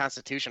even the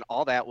Constitution.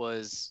 All that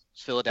was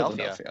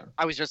Philadelphia.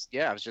 I was just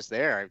there.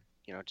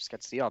 I just got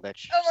to see all that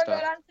Oh my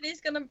stuff. god,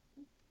 Anthony's gonna.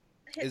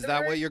 Hit Is the that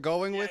roof. what you're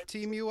going with,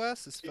 Team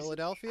US? Is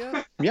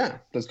Philadelphia? Yeah,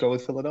 let's go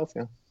with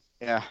Philadelphia.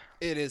 Yeah.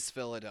 It is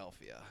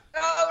Philadelphia.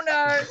 Oh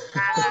no!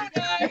 Oh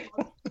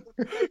no!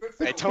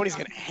 Hey, Tony's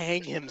gonna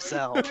hang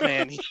himself,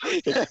 man.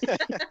 Andrew,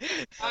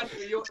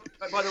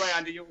 by the way,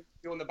 Andrew,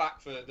 you're on the back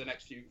for the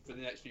next few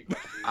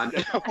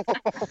questions.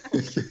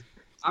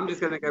 I'm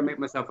just gonna go make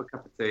myself a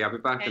cup of tea. I'll be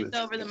back in Hands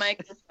over the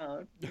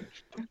microphone.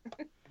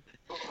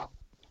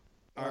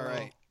 All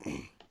right.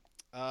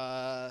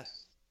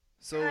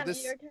 So Andy,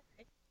 this. you're okay.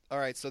 All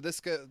right. So this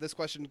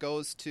question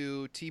goes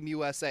to Team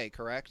USA,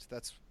 correct?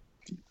 That's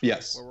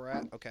Yes. where we're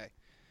at. Okay.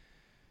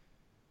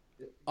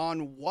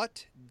 On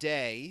what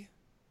day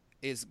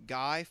is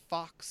Guy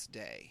Fawkes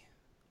Day?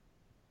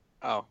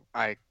 Oh,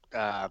 I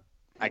got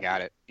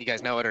it. You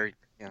guys know it, or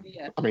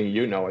Yeah. I mean,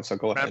 you know it, so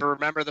go ahead.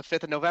 remember the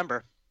 5th of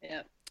November.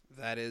 Yeah.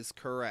 That is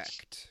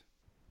correct.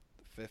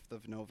 The 5th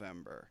of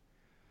November.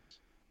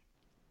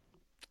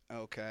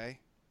 Okay.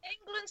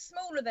 England's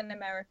smaller than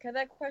America.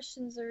 Their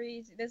questions are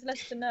easy. There's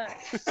less to know.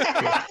 That's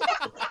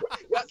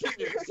a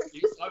new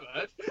excuse, I've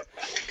heard.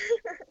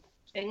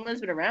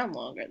 England's been around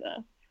longer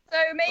though. So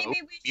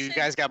maybe we You should.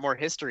 guys got more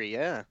history,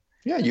 yeah.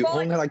 Yeah, you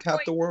Fine, own like half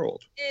the fine.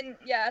 world.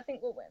 Yeah, I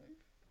think we'll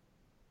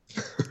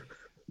win.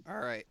 All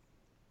right.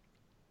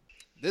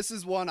 This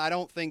is one I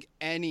don't think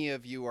any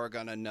of you are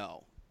gonna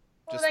know.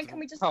 Well, Just then can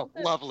we just? Oh,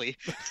 lovely.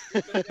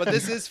 But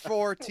this is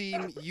for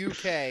Team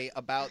UK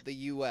about the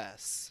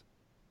US.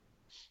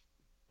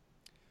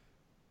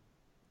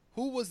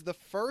 Who was the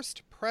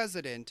first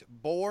president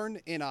born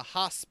in a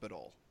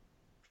hospital?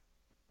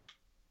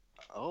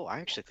 Oh, I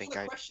actually think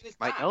What I question is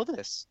might that? know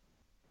this.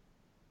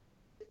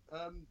 I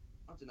don't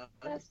know.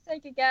 Let's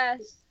take a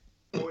guess.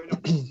 Oh,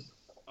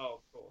 of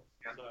course.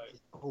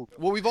 So,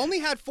 Well, we've only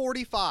had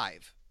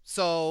 45,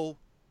 so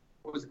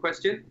What was the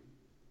question?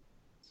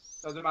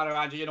 Doesn't matter,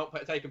 Andrew. You're not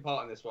taking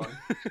part in this one.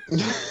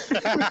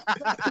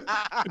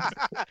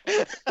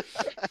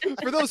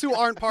 For those who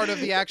aren't part of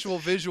the actual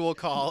visual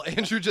call,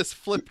 Andrew just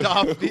flipped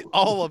off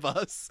all of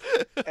us.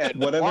 And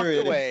Whatever walked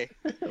it away.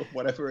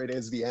 Whatever it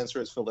is, the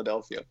answer is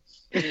Philadelphia.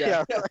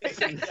 Yeah,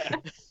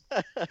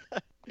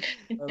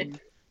 right.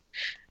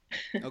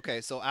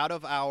 Okay, so out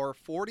of our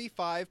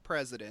 45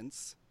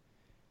 presidents,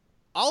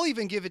 I'll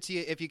even give it to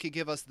you if you could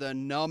give us the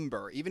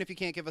number. Even if you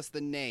can't give us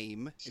the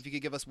name, if you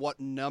could give us what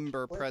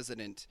number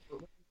president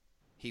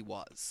he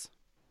was.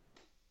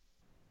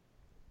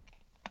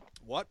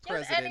 What Do you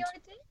have any president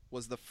idea?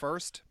 was the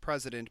first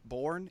president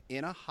born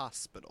in a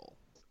hospital?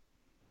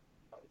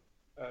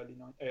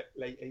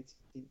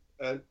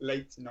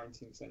 Late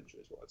 19th century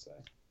is what I'd say.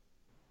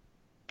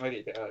 Maybe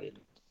a bit earlier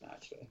than that,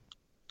 actually.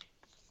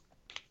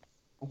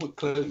 I want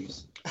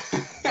clues.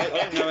 I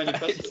don't know any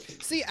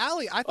presidents. See,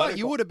 Ali, I thought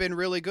you would have been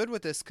really good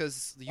with this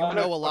because you I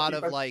know, know a lot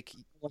fucking of like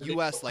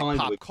U.S. like time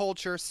pop we-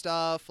 culture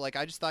stuff. Like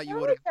I just thought you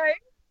Oh, would have. okay.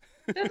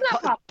 There's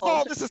not pop Paul,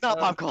 culture. this is not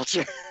pop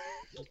culture.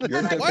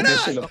 Your Why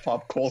definition not? of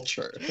pop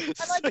culture.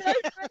 I'm like, no,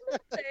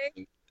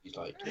 nothing. He's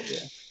like, yeah.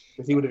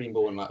 Because he would have been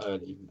born like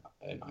early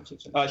 19th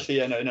century. Actually,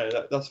 yeah, no,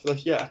 that's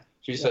yeah.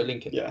 Should we say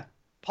Lincoln? Yeah.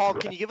 Paul,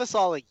 can you give us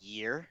all a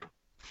year?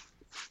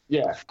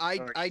 Yeah. I Or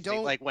do you think,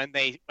 don't like when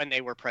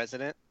they were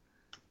president.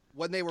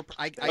 when they were.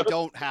 I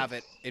don't have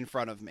it in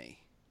front of me.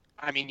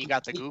 I mean, you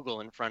got the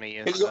Google in front of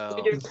you, Can you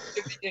so give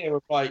the year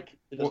of like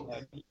It doesn't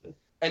what, know.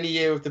 any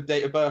year of the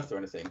date of birth or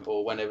anything,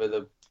 or whenever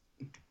the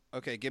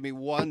Okay, give me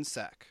 1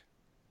 sec.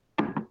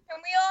 Can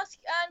we ask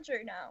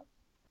Andrew now?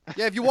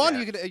 Yeah, if you want,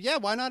 Yeah. you could. Yeah,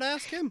 why not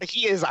ask him?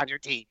 he is on your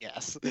team.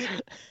 Yes.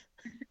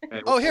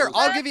 Oh, here, What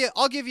was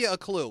I'll give you a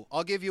clue.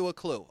 I'll give you a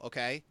clue.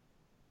 Okay.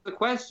 the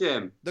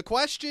question? The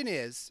question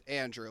is,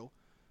 Andrew,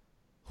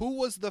 who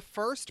was the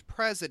first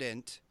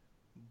president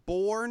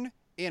born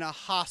in a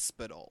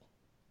hospital?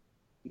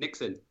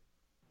 Nixon.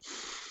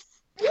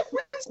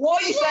 Why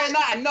are you saying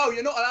that? No,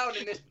 you're not allowed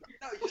in this.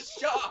 No, just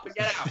shut up and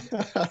get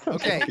out.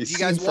 Okay. He Do you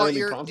guys seemed want fairly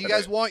your Do you confident.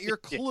 guys want your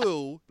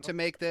clue to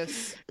make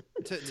this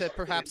to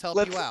perhaps help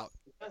Let's- you out?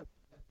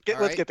 Let's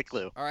Alright. get the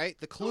clue. All right.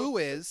 The clue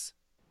is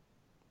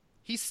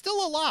he's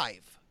still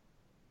alive.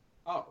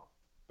 Oh,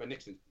 but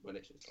Nixon.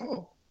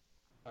 Oh,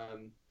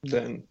 Um,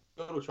 then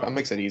Donald that Trump.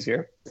 makes it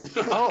easier.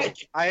 Oh,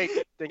 I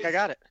think I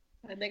got it.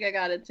 I think I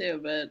got it too,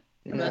 but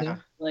Yeah.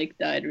 like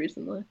died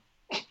recently.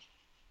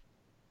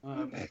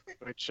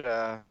 Which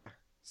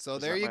So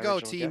Was there that you my go,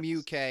 original Team guess?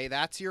 UK.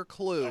 That's your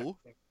clue.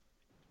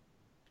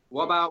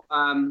 What about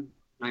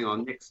hang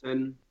on,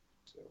 Nixon?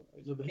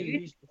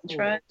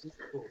 Try.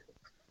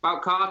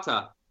 About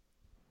Carter.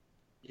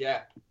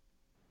 Yeah,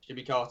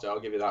 Jimmy Carter. I'll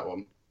give you that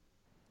one.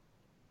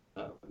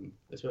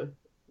 This way.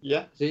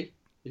 Yeah. See,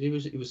 he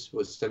was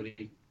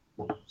 70.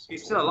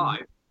 He's still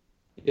alive.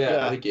 Yeah,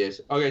 Yeah. I think he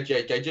is. Okay,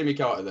 JK, Jimmy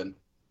Carter then.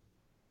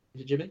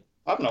 Is it Jimmy?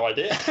 I have no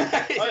idea.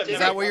 Is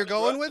that what you're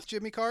going with,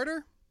 Jimmy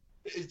Carter?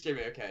 It's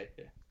Jimmy. Okay.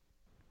 Yeah.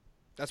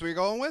 That's what you're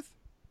going with?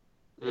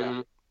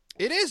 Yeah.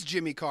 It is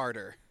Jimmy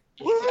Carter,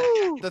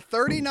 woo! the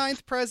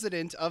 39th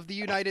president of the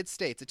United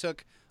States. It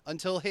took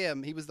until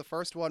him. He was the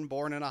first one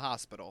born in a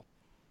hospital.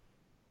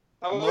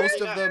 Most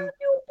of them.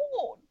 You were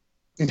born.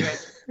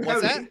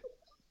 What's that?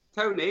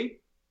 Tony,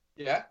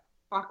 Yeah.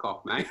 fuck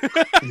off, mate.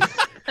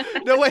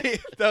 No, wait.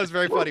 That was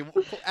very funny.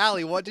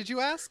 Allie, what did you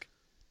ask?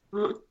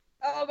 Oh,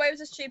 but it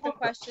was a stupid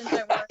question.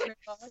 Don't worry. move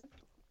on.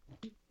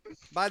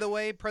 By the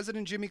way,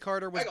 President Jimmy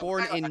Carter was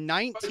born in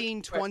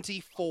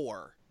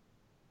 1924.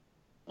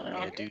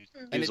 Yeah, dude.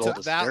 And Dude's it old took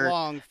as that dirt.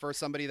 long for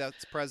somebody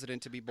that's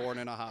president to be born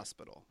in a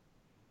hospital.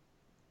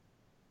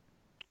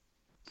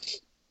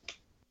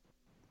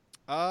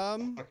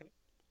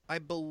 I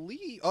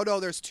believe. Oh no,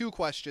 there's 2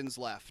 questions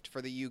left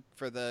for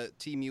the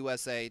Team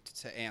USA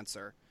to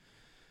answer.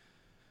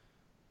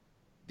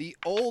 The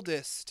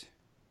oldest.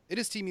 It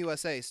is Team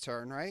USA's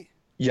turn, right?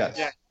 Yes.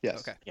 Yeah. Yes.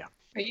 Okay.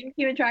 Are you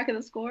keeping track of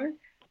the score?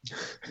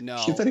 No.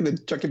 She's not even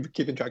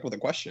keeping track of the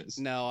questions.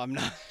 No, I'm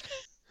not.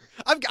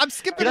 I'm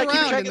skipping You're not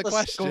keeping around track in the of the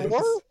questions.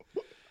 score?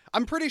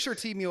 I'm pretty sure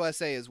Team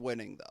USA is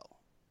winning though.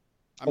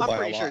 Oh, I'm by a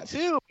pretty sure lot.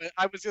 too. But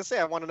I was gonna say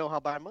I want to know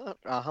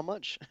how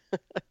much.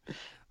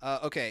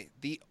 Okay,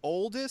 the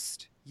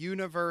oldest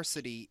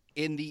university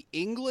in the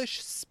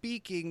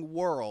English-speaking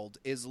world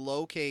is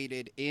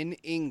located in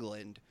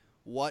England.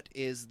 What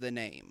is the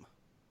name?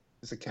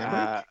 Is it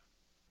Cambridge?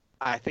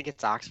 I think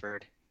it's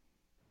Oxford.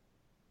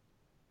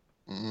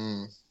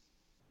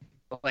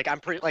 Like I'm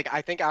pretty like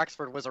I think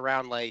Oxford was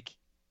around like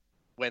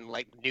when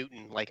like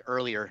Newton like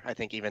earlier I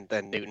think even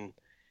than Newton,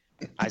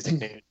 Isaac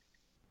Newton.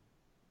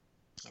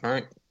 All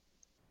right.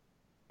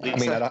 I mean,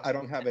 Lisa? I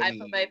don't have I any.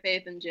 put my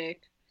faith in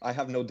Jake. I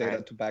have no data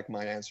Right. to back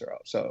my answer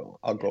up, so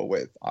I'll go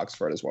with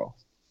Oxford as well.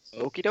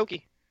 Okie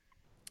dokie.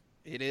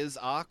 It is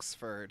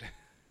Oxford.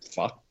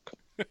 Fuck.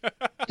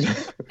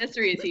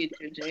 History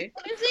teacher, Jake.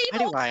 What is it? How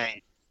do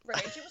I?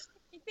 Bridge. It was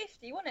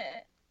 50-50, wasn't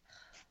it?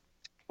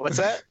 What's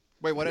that?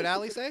 Wait, what did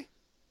Allie say?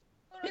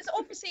 Well, it's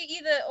obviously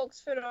either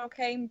Oxford or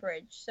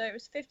Cambridge, so it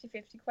was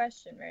 50-50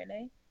 question,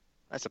 really.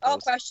 I Our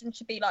suppose. question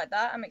should be like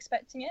that. I'm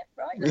expecting it,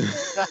 right?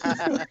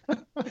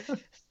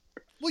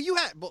 Well, you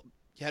had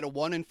a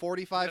 1 in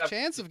 45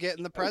 chance of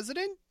getting the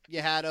president.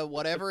 You had a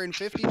whatever in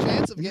 50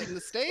 chance of getting the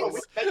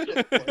states. I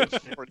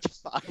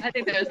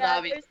think there's Yeah,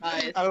 obvious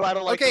bias. I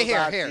don't like Okay, those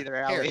odds here. either,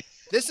 Allie.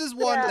 This is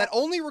one Yeah. that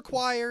only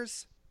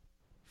requires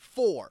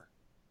 4.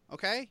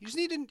 Okay, you just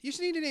need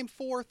to name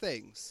 4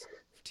 things.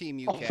 Team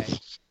UK.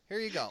 Here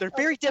you go. They're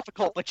very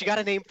difficult, but you got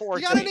to name 4.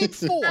 You gotta name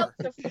things. 4.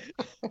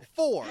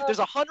 4. There's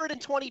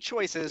 120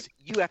 choices.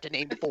 You have to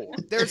name 4.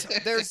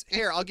 There's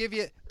here. I'll give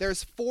you.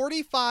 There's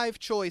 45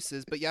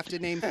 choices, but you have to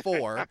name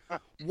 4.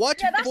 What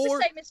Yeah, that's 4?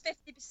 the same as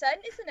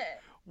 50%, isn't it?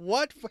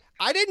 What?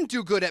 I didn't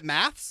do good at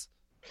maths.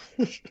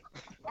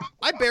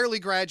 I barely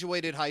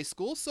graduated high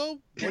school,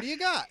 so what do you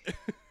got?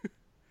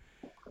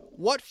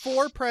 What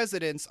 4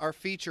 presidents are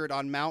featured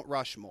on Mount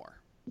Rushmore?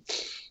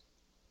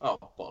 Oh,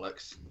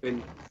 bollocks.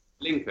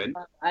 Lincoln.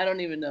 I don't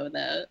even know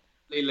that.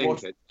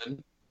 Lincoln.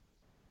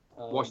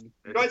 Washington.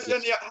 You guys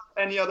have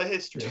any other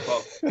history?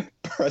 Bob?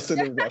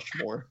 President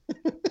Rushmore.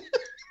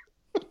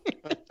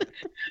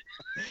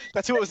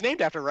 That's who it was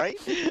named after, right?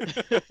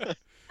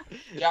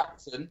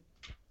 Jackson.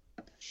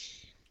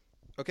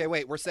 Okay,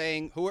 wait. We're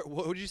saying who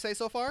did you say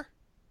so far?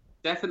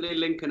 Definitely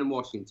Lincoln and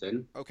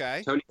Washington.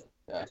 Okay. Tony.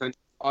 Yeah. Tony.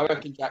 I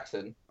reckon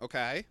Jackson.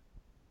 Okay.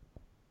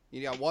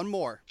 You got one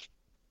more.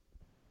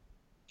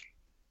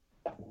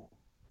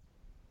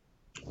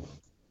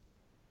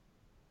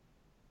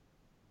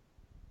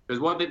 Because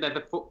what did they're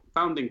the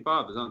founding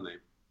fathers, aren't they?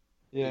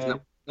 Yeah.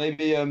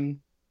 Maybe oh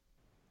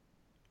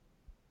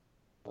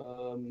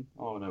no,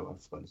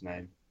 I've forgotten his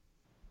name.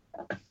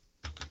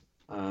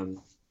 I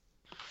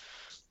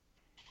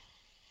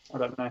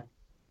don't know.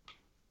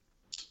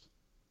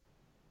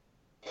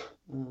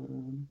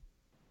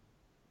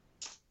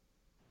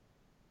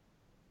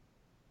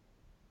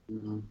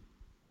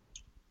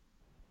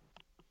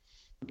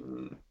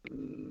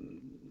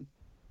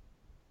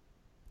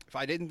 If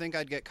I didn't think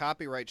I'd get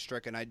copyright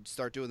stricken, I'd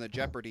start doing the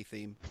Jeopardy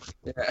theme.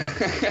 Yeah.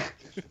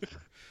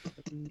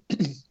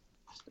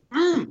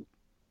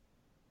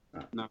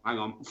 No, hang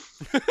on.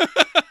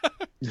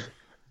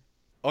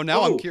 Oh,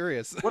 now I'm Oh.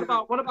 curious. What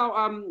about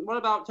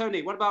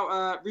Tony? What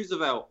about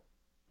Roosevelt?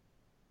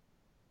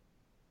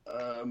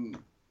 Well,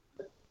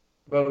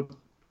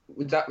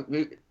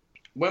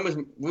 when was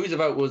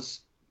Roosevelt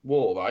was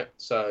war, right?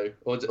 So,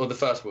 or the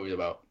first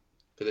Roosevelt?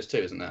 Because there's 2,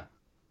 isn't there?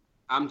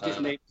 I'm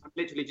literally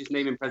just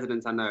naming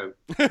presidents I know.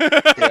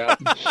 Yeah.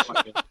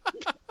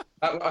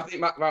 I think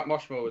Mount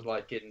Rushmore was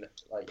like in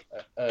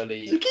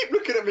early. You keep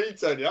looking at me,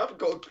 Tony. I haven't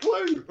got a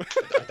clue. I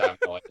have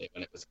no idea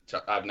when it was.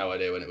 I have no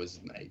idea when it was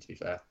made. To be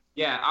fair.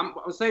 Yeah,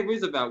 I'll say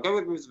Roosevelt. Go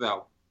with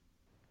Roosevelt.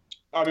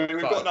 I mean,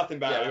 we've got nothing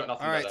Yeah, better. we got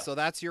nothing All right, better. so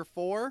that's your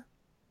 4.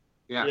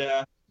 Yeah.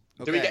 Yeah.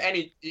 Okay. Do we get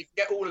any? If you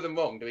get all of them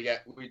wrong, do we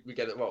get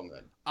it wrong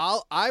then?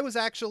 I was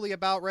actually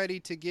about ready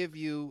to give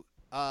you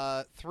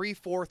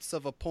 3/4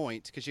 of a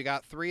point because you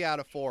got 3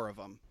 out of 4 of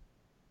them.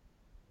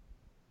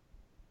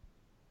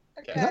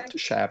 Okay. Not too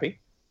shabby.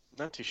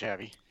 Not too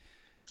shabby.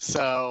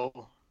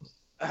 So.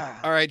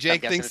 All right, Jake I'm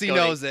guessing thinks it's he going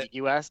to knows it.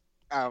 U.S.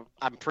 I'm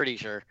pretty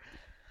sure.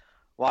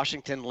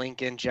 Washington,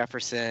 Lincoln,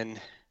 Jefferson,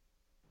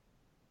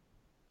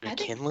 I think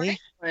McKinley.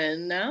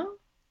 Franklin, no?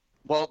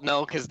 Well,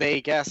 no, because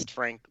they guessed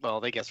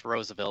they guessed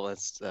Roosevelt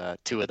as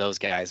 2 of those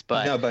guys.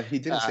 But No, but he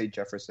didn't say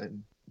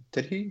Jefferson.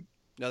 Did he?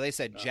 No, they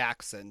said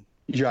Jackson.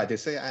 Yeah, they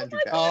say Andrew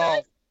my Jackson.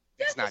 oh,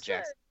 it's not Jefferson.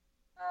 Jackson.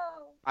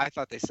 Oh. I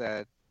thought they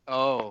said.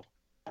 Oh,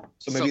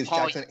 So maybe it's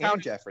Paul, Jackson you and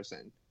found-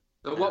 Jefferson.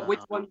 So what? Which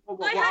one?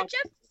 I had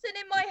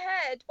Jefferson in my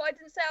head, but I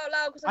didn't say it out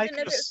loud because I I didn't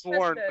know could if have it was sworn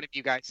one president. of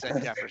you guys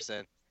said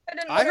Jefferson.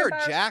 didn't I want to heard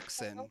embarrass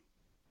Jackson. myself.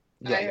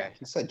 Yeah,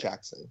 he said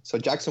Jackson. So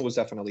Jackson was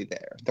definitely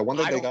there. The one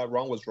that I they don't- got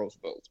wrong was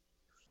Roosevelt.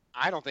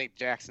 I don't think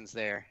Jackson's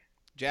there.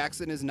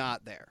 Jackson is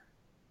not there.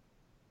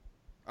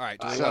 All right,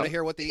 do we So- want to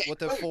hear what the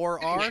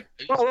 4 are?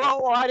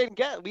 Well, I didn't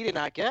get. We did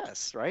not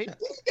guess, right?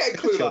 Get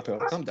clued Chill up. pill,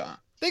 calm down.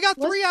 They got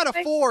 3 out of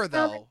 4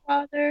 though.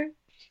 Father.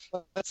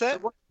 That's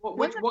it.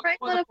 Wasn't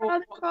Franklin a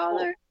father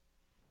father?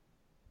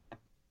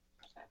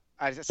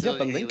 I Yeah,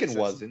 but Lincoln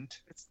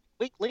wasn't.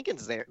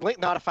 Lincoln's there.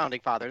 Not a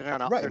founding father. They're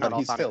not. Right, they're but not all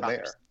he's founding still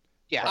fathers.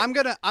 there. Yeah.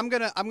 I'm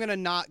gonna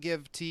not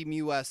give Team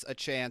US a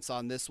chance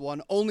on this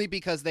one only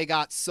because they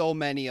got so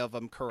many of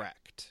them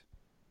correct.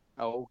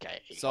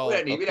 Okay. So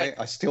Okay,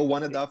 I still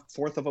wanted that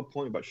 4th of a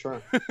point, but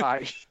sure.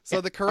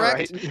 so the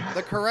correct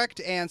the correct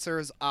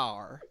answers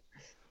are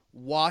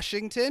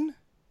Washington,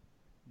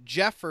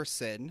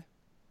 Jefferson,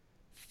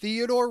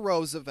 Theodore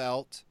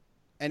Roosevelt,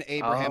 and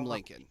Abraham Oh.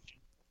 Lincoln.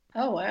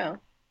 Oh, wow.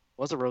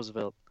 Was a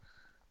Roosevelt.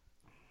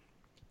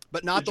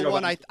 But not Good the job,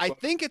 one I Andy.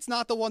 think it's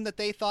not the one that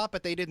they thought,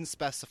 but they didn't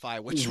specify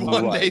which Mm,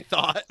 one they right.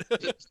 thought.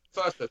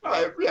 First of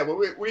all. Yeah, well,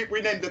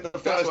 we named it the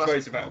first one.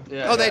 Roosevelt.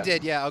 Yeah, Oh, they yeah.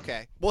 did, yeah,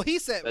 okay. Well, he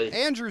said They-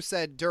 Andrew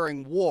said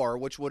during war,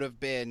 which would have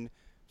been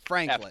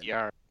Franklin.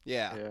 FDR.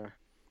 Yeah. Yeah.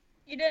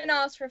 You didn't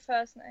ask for a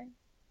first name.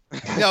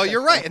 No,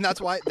 you're right, and that's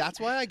why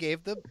I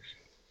gave the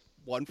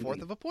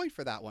 1/4 of a point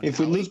for that one. If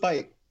we Allie. lose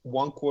by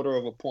 1/4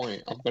 of a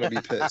point, I'm gonna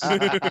be pissed.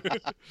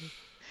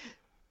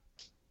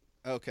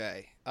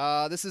 Okay.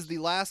 This is the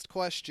last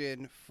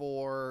question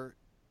for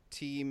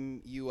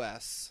Team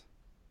US.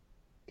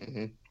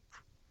 Hmm.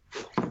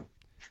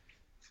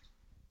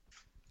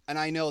 And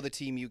I know the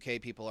Team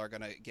UK people are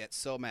going to get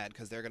so mad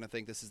because they're going to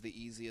think this is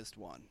the easiest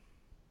one.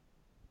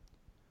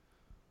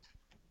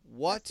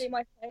 What See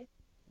my face.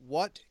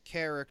 what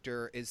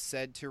character is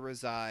said to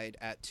reside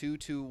at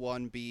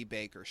 221B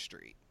Baker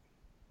Street?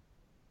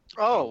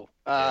 Oh,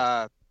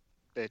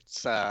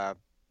 it's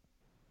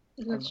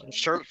Isn't it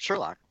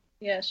Sherlock.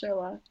 Yeah,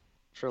 Sherlock.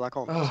 Sherlock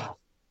Holmes. Oh,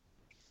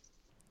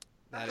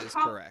 That is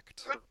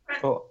correct.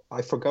 Oh,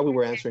 I forgot we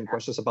were answering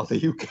questions about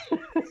the UK.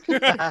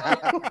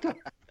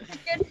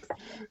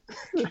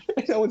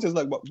 I was just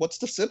like, what's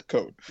the zip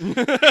code?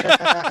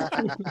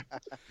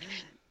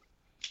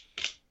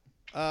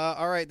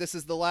 All right, this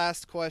is the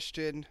last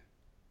question.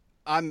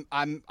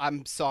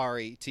 I'm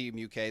sorry, Team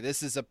UK.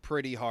 This is a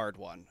pretty hard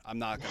one. I'm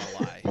not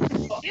gonna lie.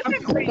 You've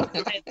been pretty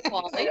good,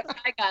 Paul. I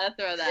gotta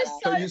throw that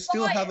out. So you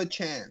still have a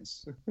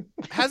chance.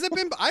 Has it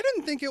been? I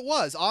didn't think it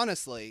was,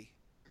 honestly.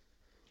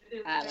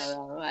 I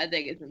don't know. I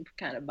think it's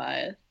kind of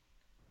biased.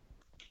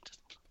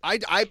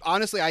 I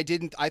honestly I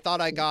didn't. I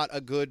thought I got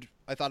a good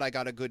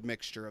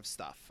mixture of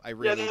stuff. I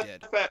really yeah,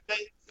 did. fair.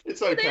 It's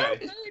They are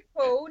okay. good,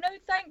 Paul. No,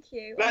 thank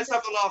you. Let's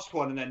have the last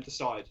one and then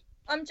decide.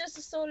 I'm just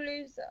a sore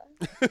loser.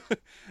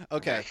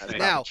 Okay. That's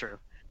Now, probably true.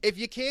 if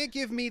you can't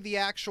give me the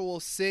actual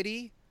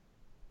city,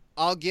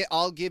 I'll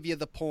give you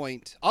the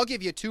point. I'll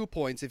give you 2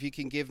 points if you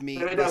can give me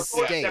the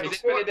state.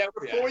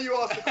 Before you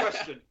ask the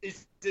question,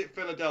 is it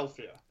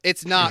Philadelphia?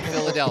 It's not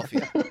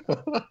Philadelphia.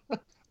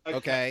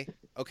 Okay.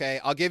 Okay,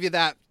 I'll give you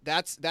that.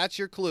 That's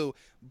your clue.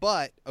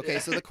 But okay,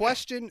 so the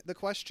question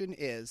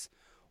is,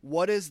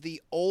 what is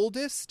the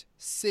oldest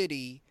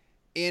city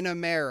in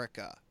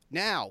America?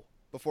 Now,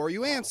 before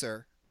you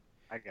answer,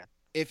 I got.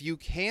 if you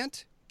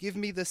can't give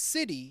me the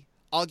city,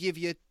 I'll give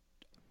you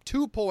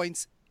 2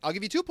 points. I'll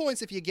give you 2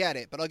 points if you get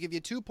it, but I'll give you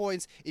 2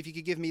 points if you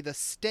could give me the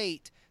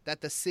state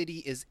that the city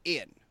is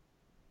in.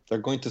 They're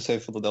going to say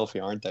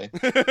Philadelphia, aren't they?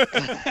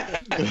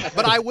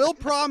 But I will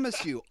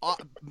promise you,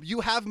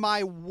 you have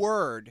my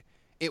word.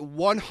 It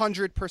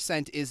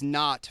 100% is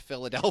not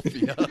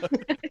Philadelphia.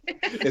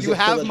 You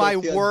have my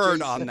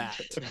word on that.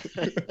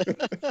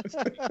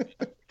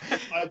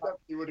 I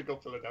definitely would have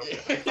got Philadelphia.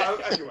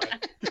 Anyway,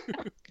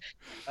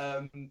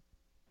 I'm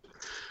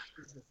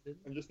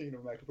just thinking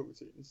of American football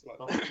teams. Like,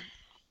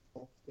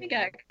 I think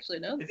I actually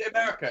know. is it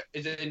America?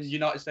 Is it in the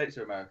United States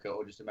of America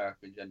or just America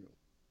in general?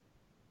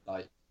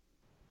 Like,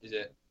 is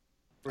it?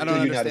 I don't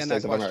The United understand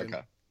that States of question.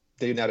 America.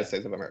 The United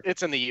States of America.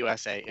 It's in the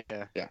USA.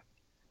 Yeah. yeah,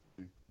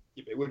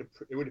 but it would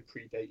have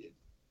predated.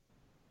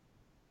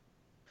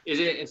 Is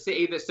it a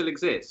city that still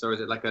exists, or is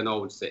it like an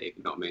old city? If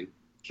you know what I mean?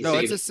 No,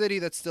 City it's a city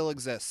that still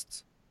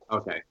exists.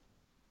 Okay.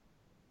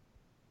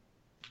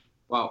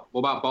 Well,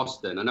 what about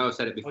Boston? I know I've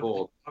said it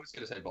before. I was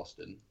going to say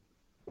Boston.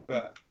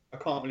 But I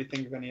can't really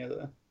think of any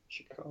other.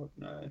 Chicago,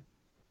 no.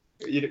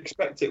 You'd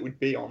expect it would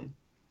be on.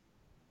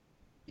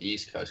 The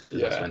East Coast. 'Cause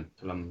Yeah. that's when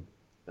Columbus.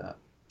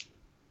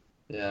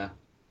 Yeah.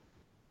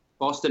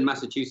 Boston,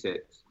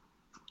 Massachusetts.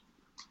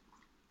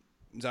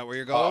 Is that where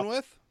you're going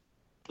with?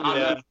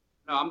 Yeah.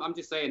 No, I'm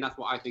just saying that's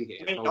what I think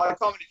it I is. mean, I can't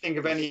really think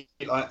of any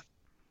like.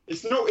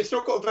 It's not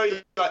got a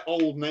very like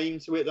old name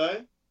to it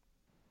though.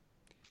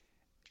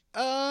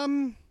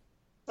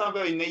 It's not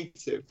very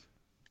native.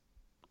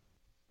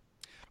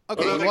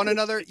 Okay, Well,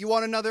 you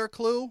want another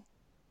clue?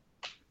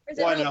 Is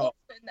it Why not not?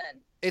 Boston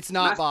then? It's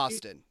not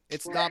Massachusetts. Boston.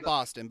 It's not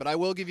Boston, but I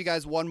will give you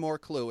guys one more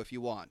clue if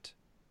you want.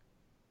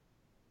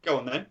 Go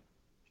on then.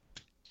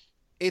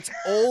 It's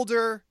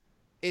older.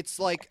 It's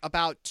like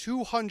about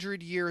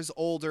 200 years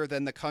older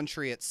than the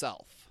country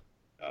itself.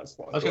 That's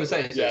what I was going to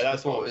say. Yeah,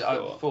 that's what before. I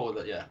thought. Before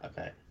that. Yeah.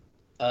 Okay.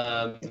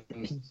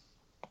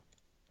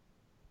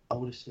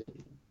 Oldest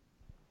city.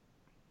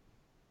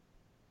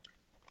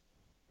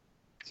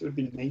 So it would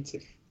be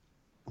native.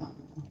 I'm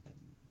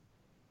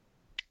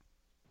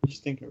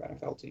just thinking about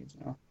NFL teams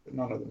now, but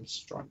none of them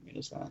strike me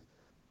as that.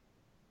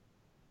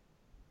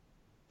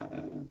 I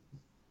don't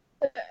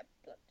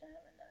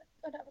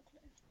have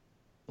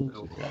a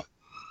clue. Yeah.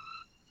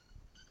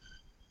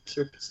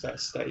 So it's that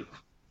state.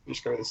 We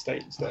just go with the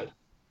state instead.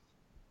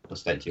 What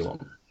state do you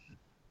want?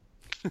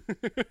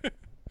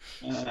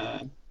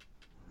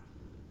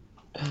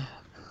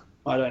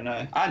 I don't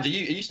know.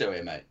 Andy, are you still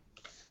here, mate?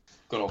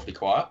 Gone awfully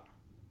quiet.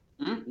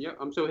 Yeah,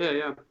 I'm still here.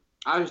 Yeah,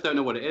 I just don't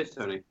know what it is,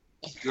 Tony.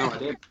 No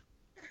idea.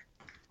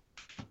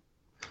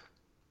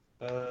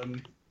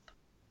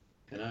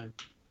 You know.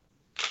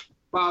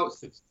 Well,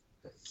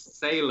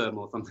 Salem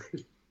or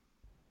something.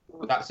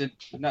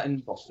 Isn't that in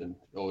Boston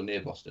or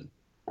near Boston?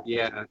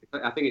 Yeah,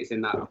 I think it's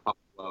in that part of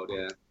the world.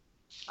 Yeah,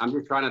 I'm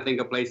just trying to think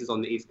of places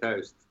on the East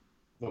Coast.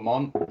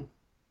 Vermont.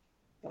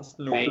 That's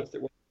north.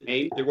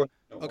 Maine? It wasn't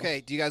north.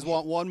 Okay, do you guys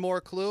want one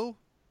more clue?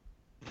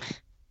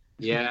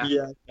 Yeah.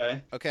 Yeah.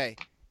 Okay. Okay.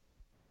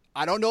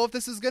 I don't know if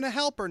this is going to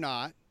help or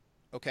not,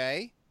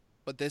 okay?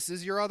 But this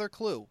is your other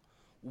clue.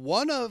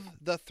 One of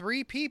the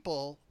 3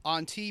 people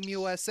on Team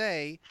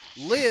USA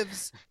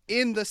lives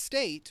in the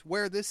state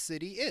where this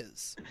city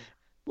is.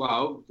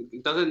 Well,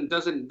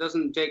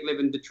 doesn't Jake live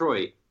in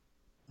Detroit?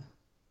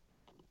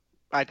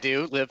 I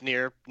do live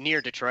near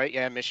Detroit.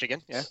 Yeah,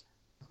 Michigan. Yeah.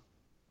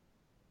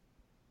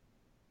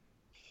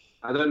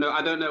 I don't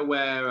know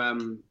where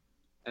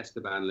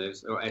Esteban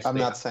lives or Esteban. I'm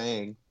not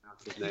saying.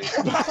 That's his name.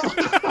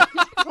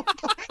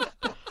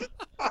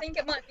 I think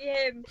it might be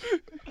him.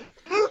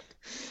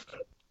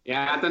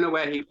 Yeah, I don't know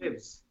where he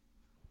lives.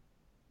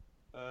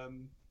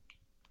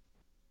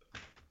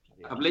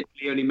 I've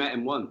literally only met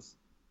him once.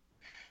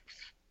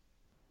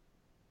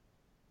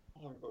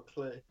 I haven't got a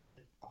clue.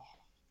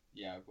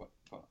 Yeah,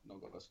 I've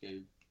not got a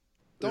scoop.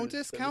 Don't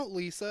discount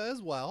Lisa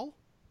as well.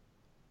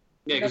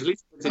 Yeah, because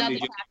Lisa lives in New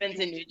Nothing happens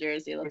in New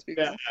Jersey. Let's be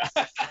real.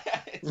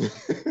 Jersey.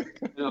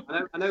 No,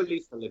 I know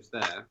Lisa lives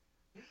there.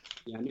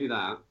 Yeah, I knew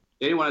that.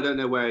 The only one I don't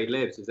know where he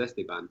lives is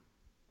Esteban.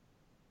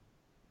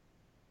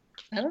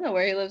 I don't know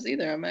where he lives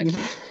either. I'm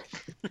actually.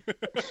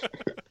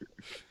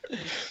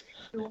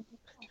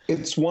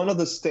 It's one of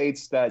the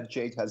states that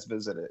Jake has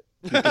visited.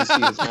 You can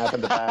see his map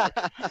in the back.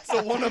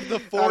 So one of the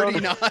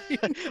 49.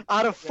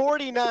 Out of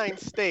 49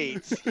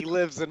 states, he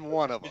lives in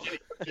one of them.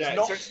 Yeah,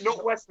 so it's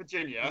not West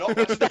Virginia. Not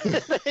West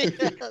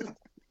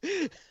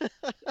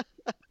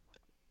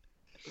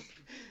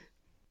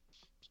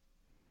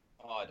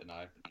Oh, I don't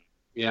know.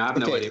 Yeah, I have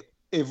no Okay, idea.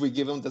 if we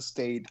give him the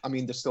state, I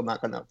mean, they're still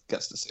not gonna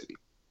guess the city,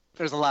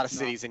 There's a lot of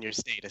cities in your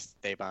state,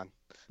 Esteban.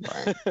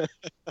 right?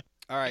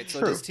 All right, so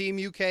True. does Team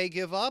UK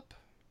give up?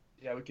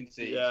 Yeah, we can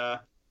see. Yeah.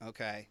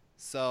 Okay.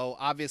 So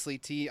obviously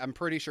I'm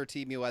pretty sure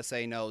Team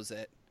USA knows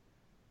it.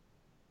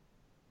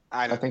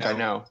 I I think I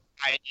know.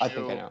 I I think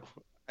I knew. know.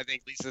 I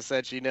think Lisa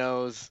said she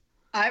knows.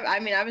 I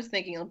mean, I was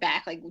thinking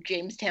back like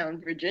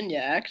Jamestown, Virginia,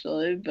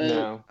 actually, but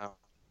No,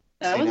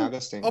 that St. was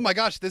Augustine. Oh my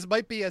gosh, this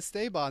might be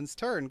Esteban's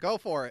turn. Go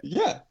for it.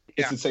 Yeah.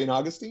 Yeah. Is it St.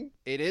 Augustine?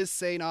 It is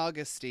St.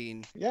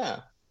 Augustine,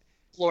 Yeah.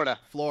 Florida.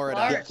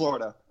 Florida. Yeah,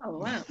 Florida. oh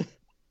wow.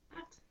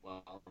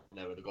 Well,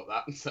 never would have got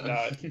that. So.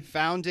 No.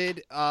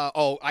 Founded,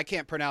 I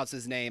can't pronounce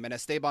his name, and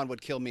Esteban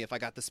would kill me if I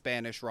got the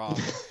Spanish wrong.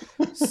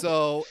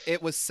 So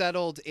it was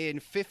settled in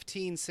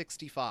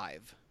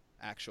 1565,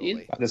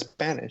 actually. The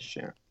Spanish,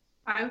 yeah.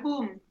 By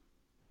whom?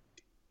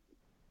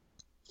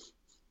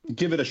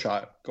 Give it a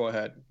shot. Go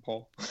ahead,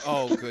 Paul.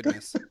 Oh,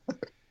 goodness.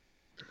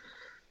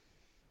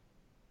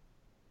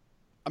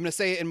 I'm going to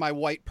say it in my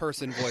white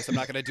person voice. I'm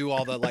not going to do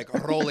all the, like,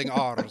 rolling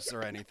R's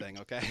or anything,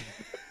 okay?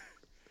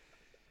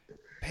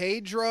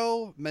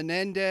 Pedro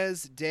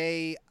Menendez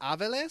de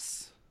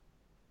Aviles?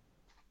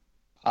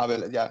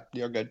 Yeah,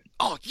 you're good.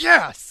 Oh,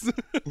 yes!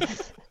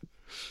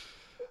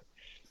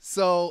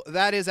 So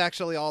that is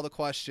actually all the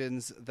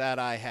questions that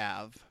I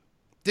have.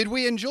 Did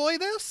we enjoy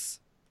this?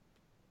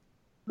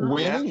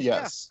 Winning?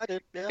 Yes. I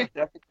did.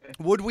 Yeah.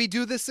 Would we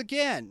do this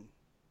again?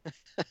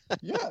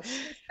 Yes.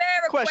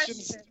 Fair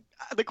Questions. question.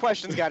 The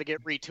questions got to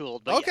get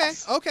retooled. But Okay,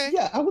 yes. okay.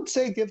 Yeah, I would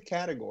say give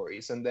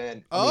categories, and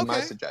then my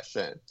Okay.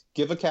 suggestion: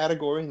 give a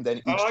category, and then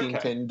each Oh, team okay.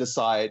 can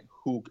decide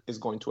who is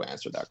going to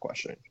answer that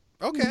question,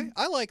 Okay,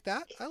 I like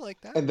that. I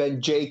like that. and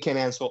then Jay can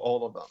answer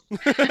all of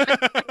them.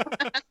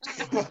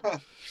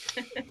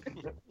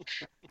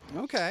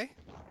 Okay.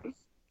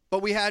 But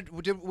we had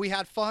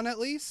fun at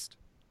least?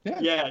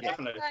 Yeah,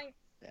 definitely. Thanks.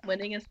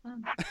 Winning is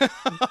fun.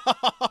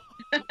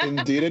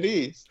 Indeed, it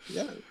is.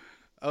 Yeah.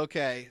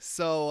 Okay,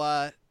 so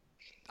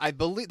I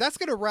believe that's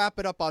going to wrap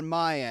it up on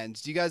my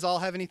end. Do you guys all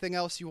have anything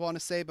else you want to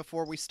say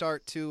before we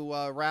start to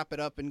wrap it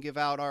up and give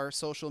out our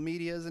social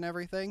medias and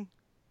everything?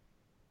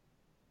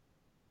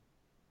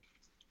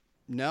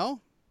 No?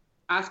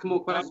 Ask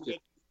more questions.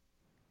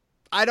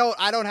 I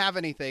don't have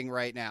anything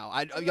right now.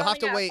 You'll have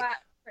to Running out of wait.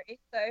 battery,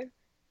 so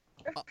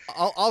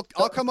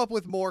I'll come up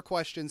with more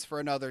questions for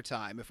another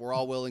time if we're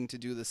all willing to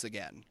do this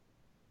again.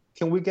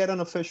 Can we get an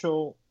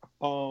official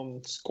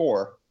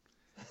score?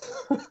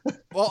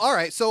 Well, all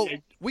right. So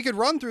we could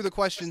run through the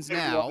questions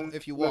now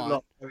if you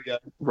want. There we go.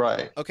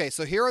 Right. Okay,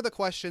 so here are the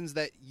questions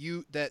that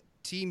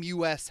Team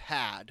US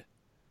had.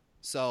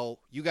 So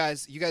you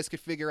guys could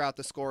figure out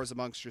the scores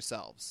amongst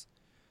yourselves.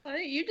 Why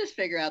don't you just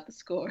figure out the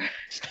score?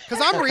 Because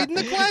I'm reading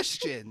the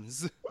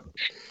questions.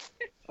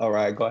 All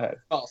right, go ahead.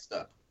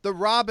 Faster. The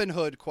Robin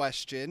Hood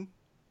question.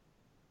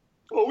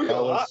 Oh, we That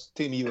got that. was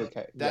Team UK.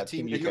 That Yeah,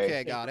 Team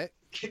UK got it.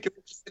 Kick it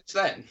since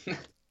then.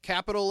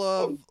 Capital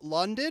of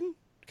London?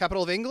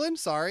 Capital of England?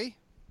 Sorry.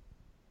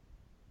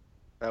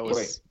 That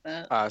was Wait.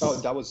 us. Oh,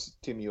 that was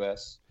Team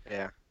US.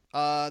 Yeah.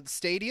 The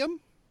stadium?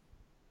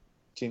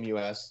 Team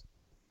US.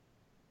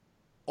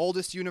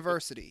 Oldest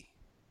university?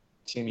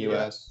 Team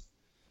Yeah. US.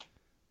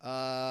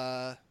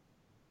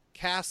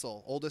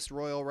 Castle? Oldest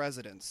royal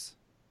residence?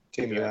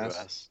 Team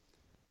US.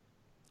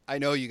 I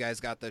know you guys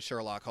got the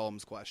Sherlock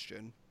Holmes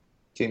question.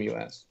 Team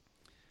US.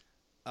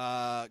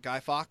 Guy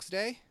Fawkes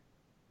Day?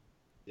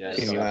 Yeah.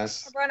 Team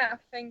US. I've run out of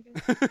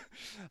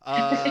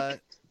fingers.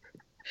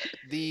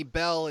 The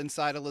bell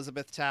inside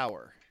Elizabeth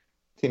Tower.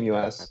 Team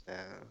US.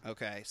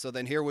 Okay, so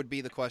then here would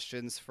be the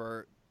questions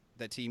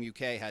that Team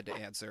UK had to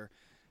answer.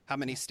 How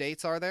many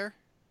states are there?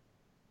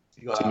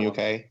 Team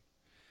UK.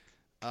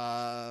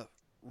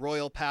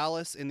 Royal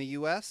Palace in the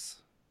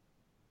U.S.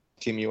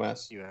 Team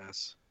US.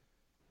 US.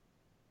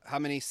 How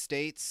many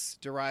states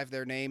derive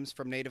their names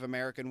from Native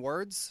American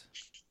words?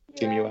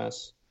 Team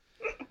US.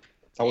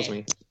 That was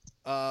me.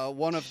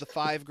 One of the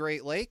 5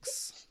 Great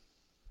Lakes.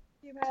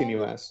 Team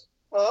US.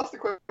 Oh, that's the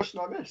question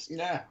I missed.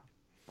 Yeah.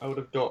 I would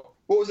have got.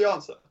 What was the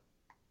answer?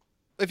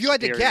 If you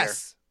had to Superior.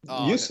 guess.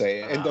 Oh, You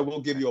say it, and then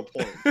we'll give you a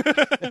point.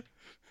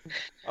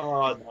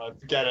 Oh, no,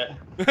 forget it.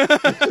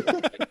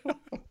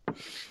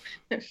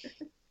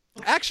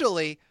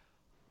 Actually,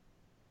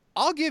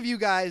 I'll give you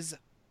guys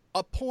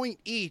a point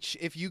each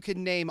if you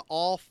can name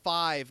all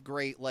 5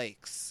 Great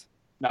Lakes.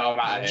 No, I'm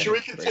out of here. Should we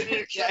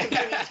continue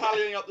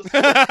tallying up the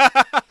scores?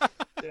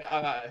 Yeah,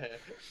 I'm out of here.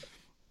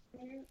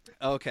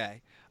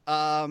 Okay.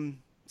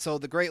 So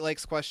the Great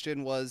Lakes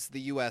question was the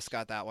U.S.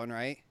 got that one,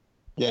 right?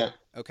 Yeah.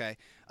 Okay.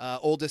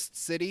 Oldest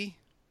city?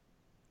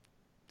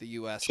 The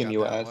U.S. Team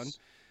got that US.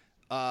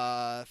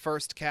 one.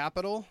 First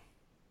capital?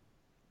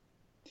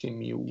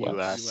 Team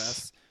US.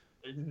 U.S.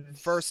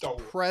 First Stole.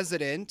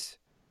 president?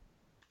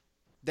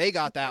 They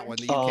got that one.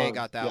 The UK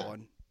got that yeah.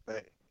 one.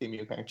 Team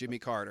UK. Jimmy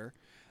Carter.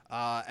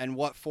 And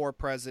what 4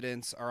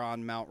 presidents are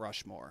on Mount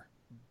Rushmore?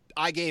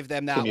 I gave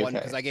them that Team one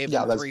UK. because I gave Yeah,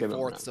 them let's give them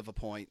 3/4 that. of a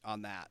point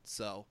on that.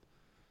 So,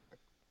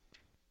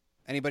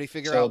 anybody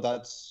figure So out?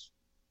 that's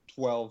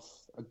 12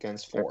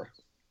 against 4.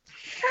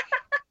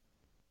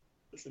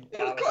 It's It was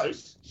embarrassing.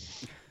 close.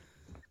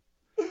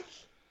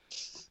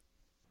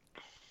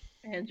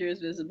 Andrew is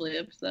visibly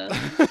upset.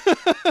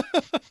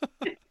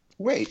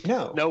 Wait,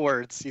 no. No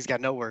words. He's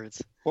got no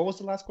words. What was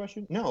the last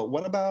question? No.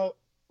 What about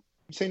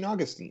St.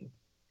 Augustine?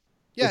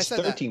 Yeah, it's I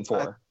said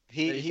 13-4.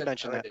 He said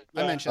mentioned that. already.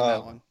 that. I mentioned that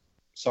Oh. one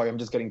Sorry, I'm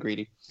just getting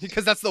greedy.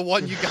 because that's the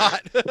one you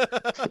got.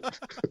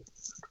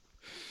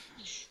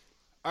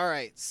 All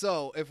right,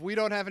 so if we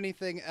don't have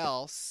anything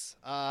else,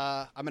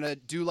 I'm gonna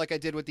do like I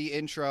did with the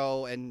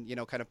intro, and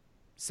kind of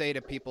say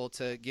to people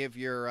to give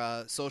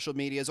your social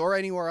medias or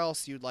anywhere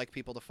else you'd like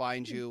people to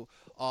find you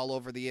all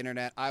over the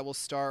internet. I will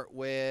start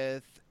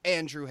with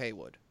Andrew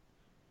Haywood.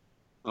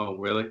 Oh,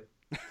 really?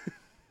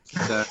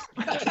 So,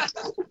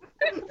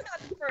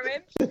 For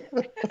him.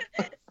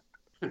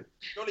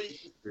 Surely,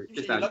 Just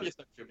you that- love your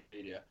social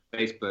media.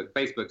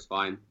 Facebook's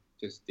fine.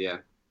 Just yeah.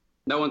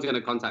 No one's going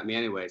to contact me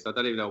anyway, so I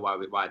don't even know why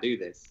I do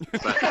this.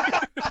 But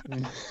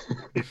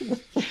if you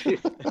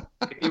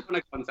want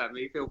to contact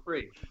me, feel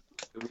free.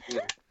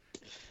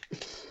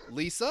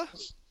 Lisa,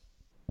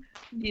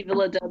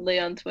 Diva Dudley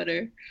on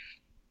Twitter.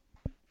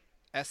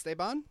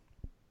 Esteban,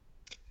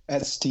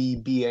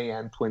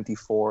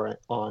 STBAN24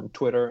 on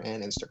Twitter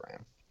and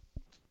Instagram.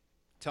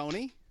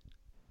 Tony,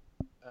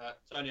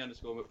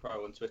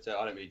 Tony_McPro on Twitter.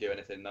 I don't really do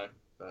anything though,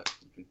 but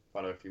you can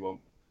follow if you want.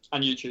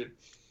 And YouTube.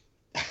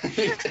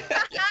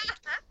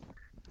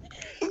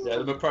 Yeah,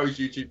 the McPro's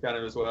YouTube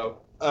channel as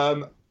well.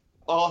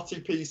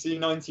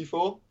 RTPC94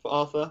 for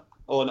Arthur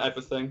on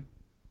everything.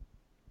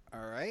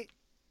 all right,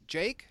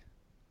 Jake,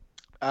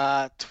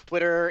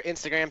 Twitter,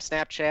 Instagram,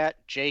 Snapchat,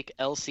 Jake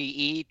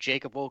LCE,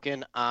 Jacob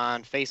Woken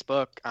on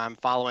Facebook. I'm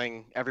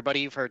following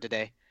everybody you've heard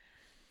today.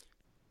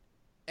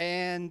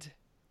 and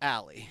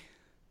Allie.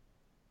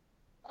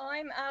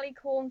 I'm Ali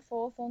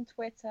Cornforth on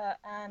Twitter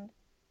and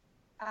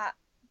at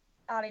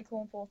Ali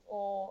Cornforth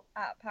or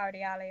at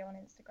Parody Ali on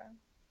Instagram.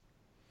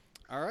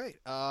 All right.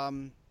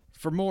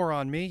 For more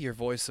on me, your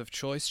voice of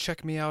choice,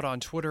 check me out on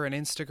Twitter and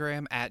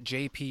Instagram at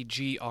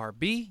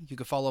JPGRB. You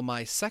can follow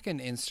my second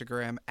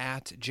Instagram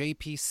at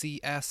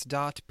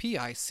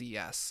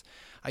JPCS.PICS.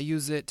 I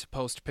use it to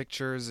post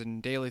pictures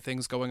and daily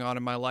things going on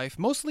in my life,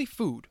 mostly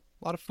food.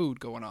 A lot of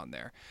food going on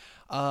there.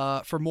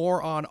 For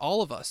more on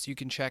all of us, you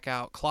can check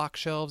out Clock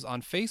Shelves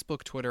on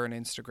Facebook, Twitter, and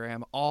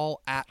Instagram,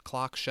 all at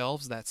Clock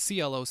Shelves. That's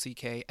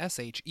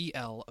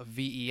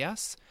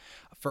CLOCKSHELVES.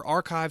 For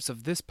archives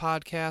of this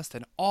podcast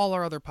and all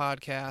our other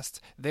podcasts,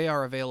 they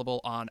are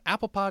available on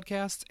Apple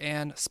Podcasts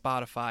and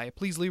Spotify.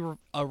 Please leave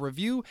a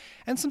review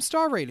and some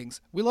star ratings.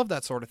 We love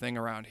that sort of thing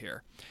around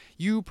here.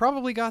 You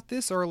probably got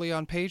this early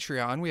on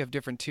Patreon. We have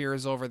different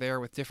tiers over there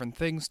with different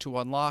things to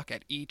unlock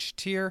at each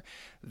tier.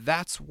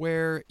 That's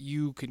where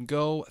you can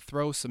go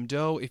throw some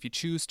dough if you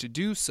choose to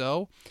do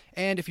so.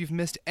 And if you've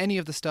missed any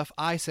of the stuff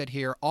I said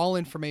here, all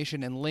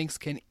information and links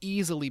can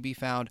easily be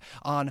found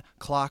on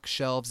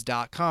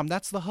clockshelves.com.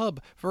 That's the hub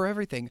for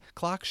everything.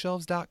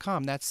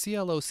 Clockshelves.com. That's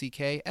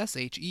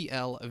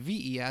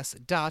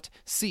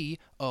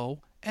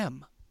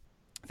CLOCKSHELVES.com.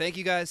 Thank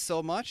you guys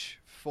so much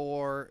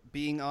for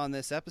being on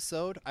this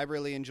episode. I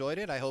really enjoyed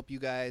it. I hope you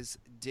guys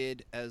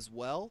did as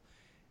well.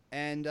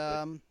 And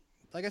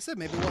like I said,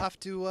 maybe we'll have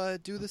to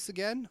do this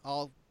again.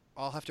 I'll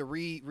have to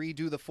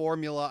redo the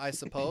formula, I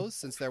suppose,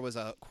 since there was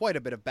quite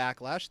a bit of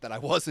backlash that I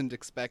wasn't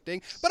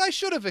expecting, but I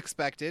should have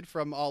expected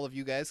from all of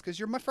you guys because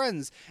you're my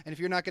friends. And if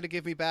you're not going to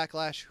give me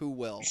backlash, who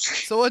will?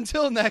 So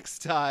until next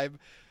time,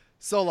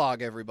 so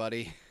long,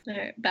 everybody. All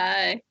right,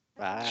 bye.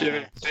 Bye.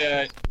 Cheers.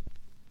 Yeah.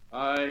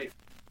 Bye.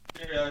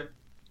 Cheerio.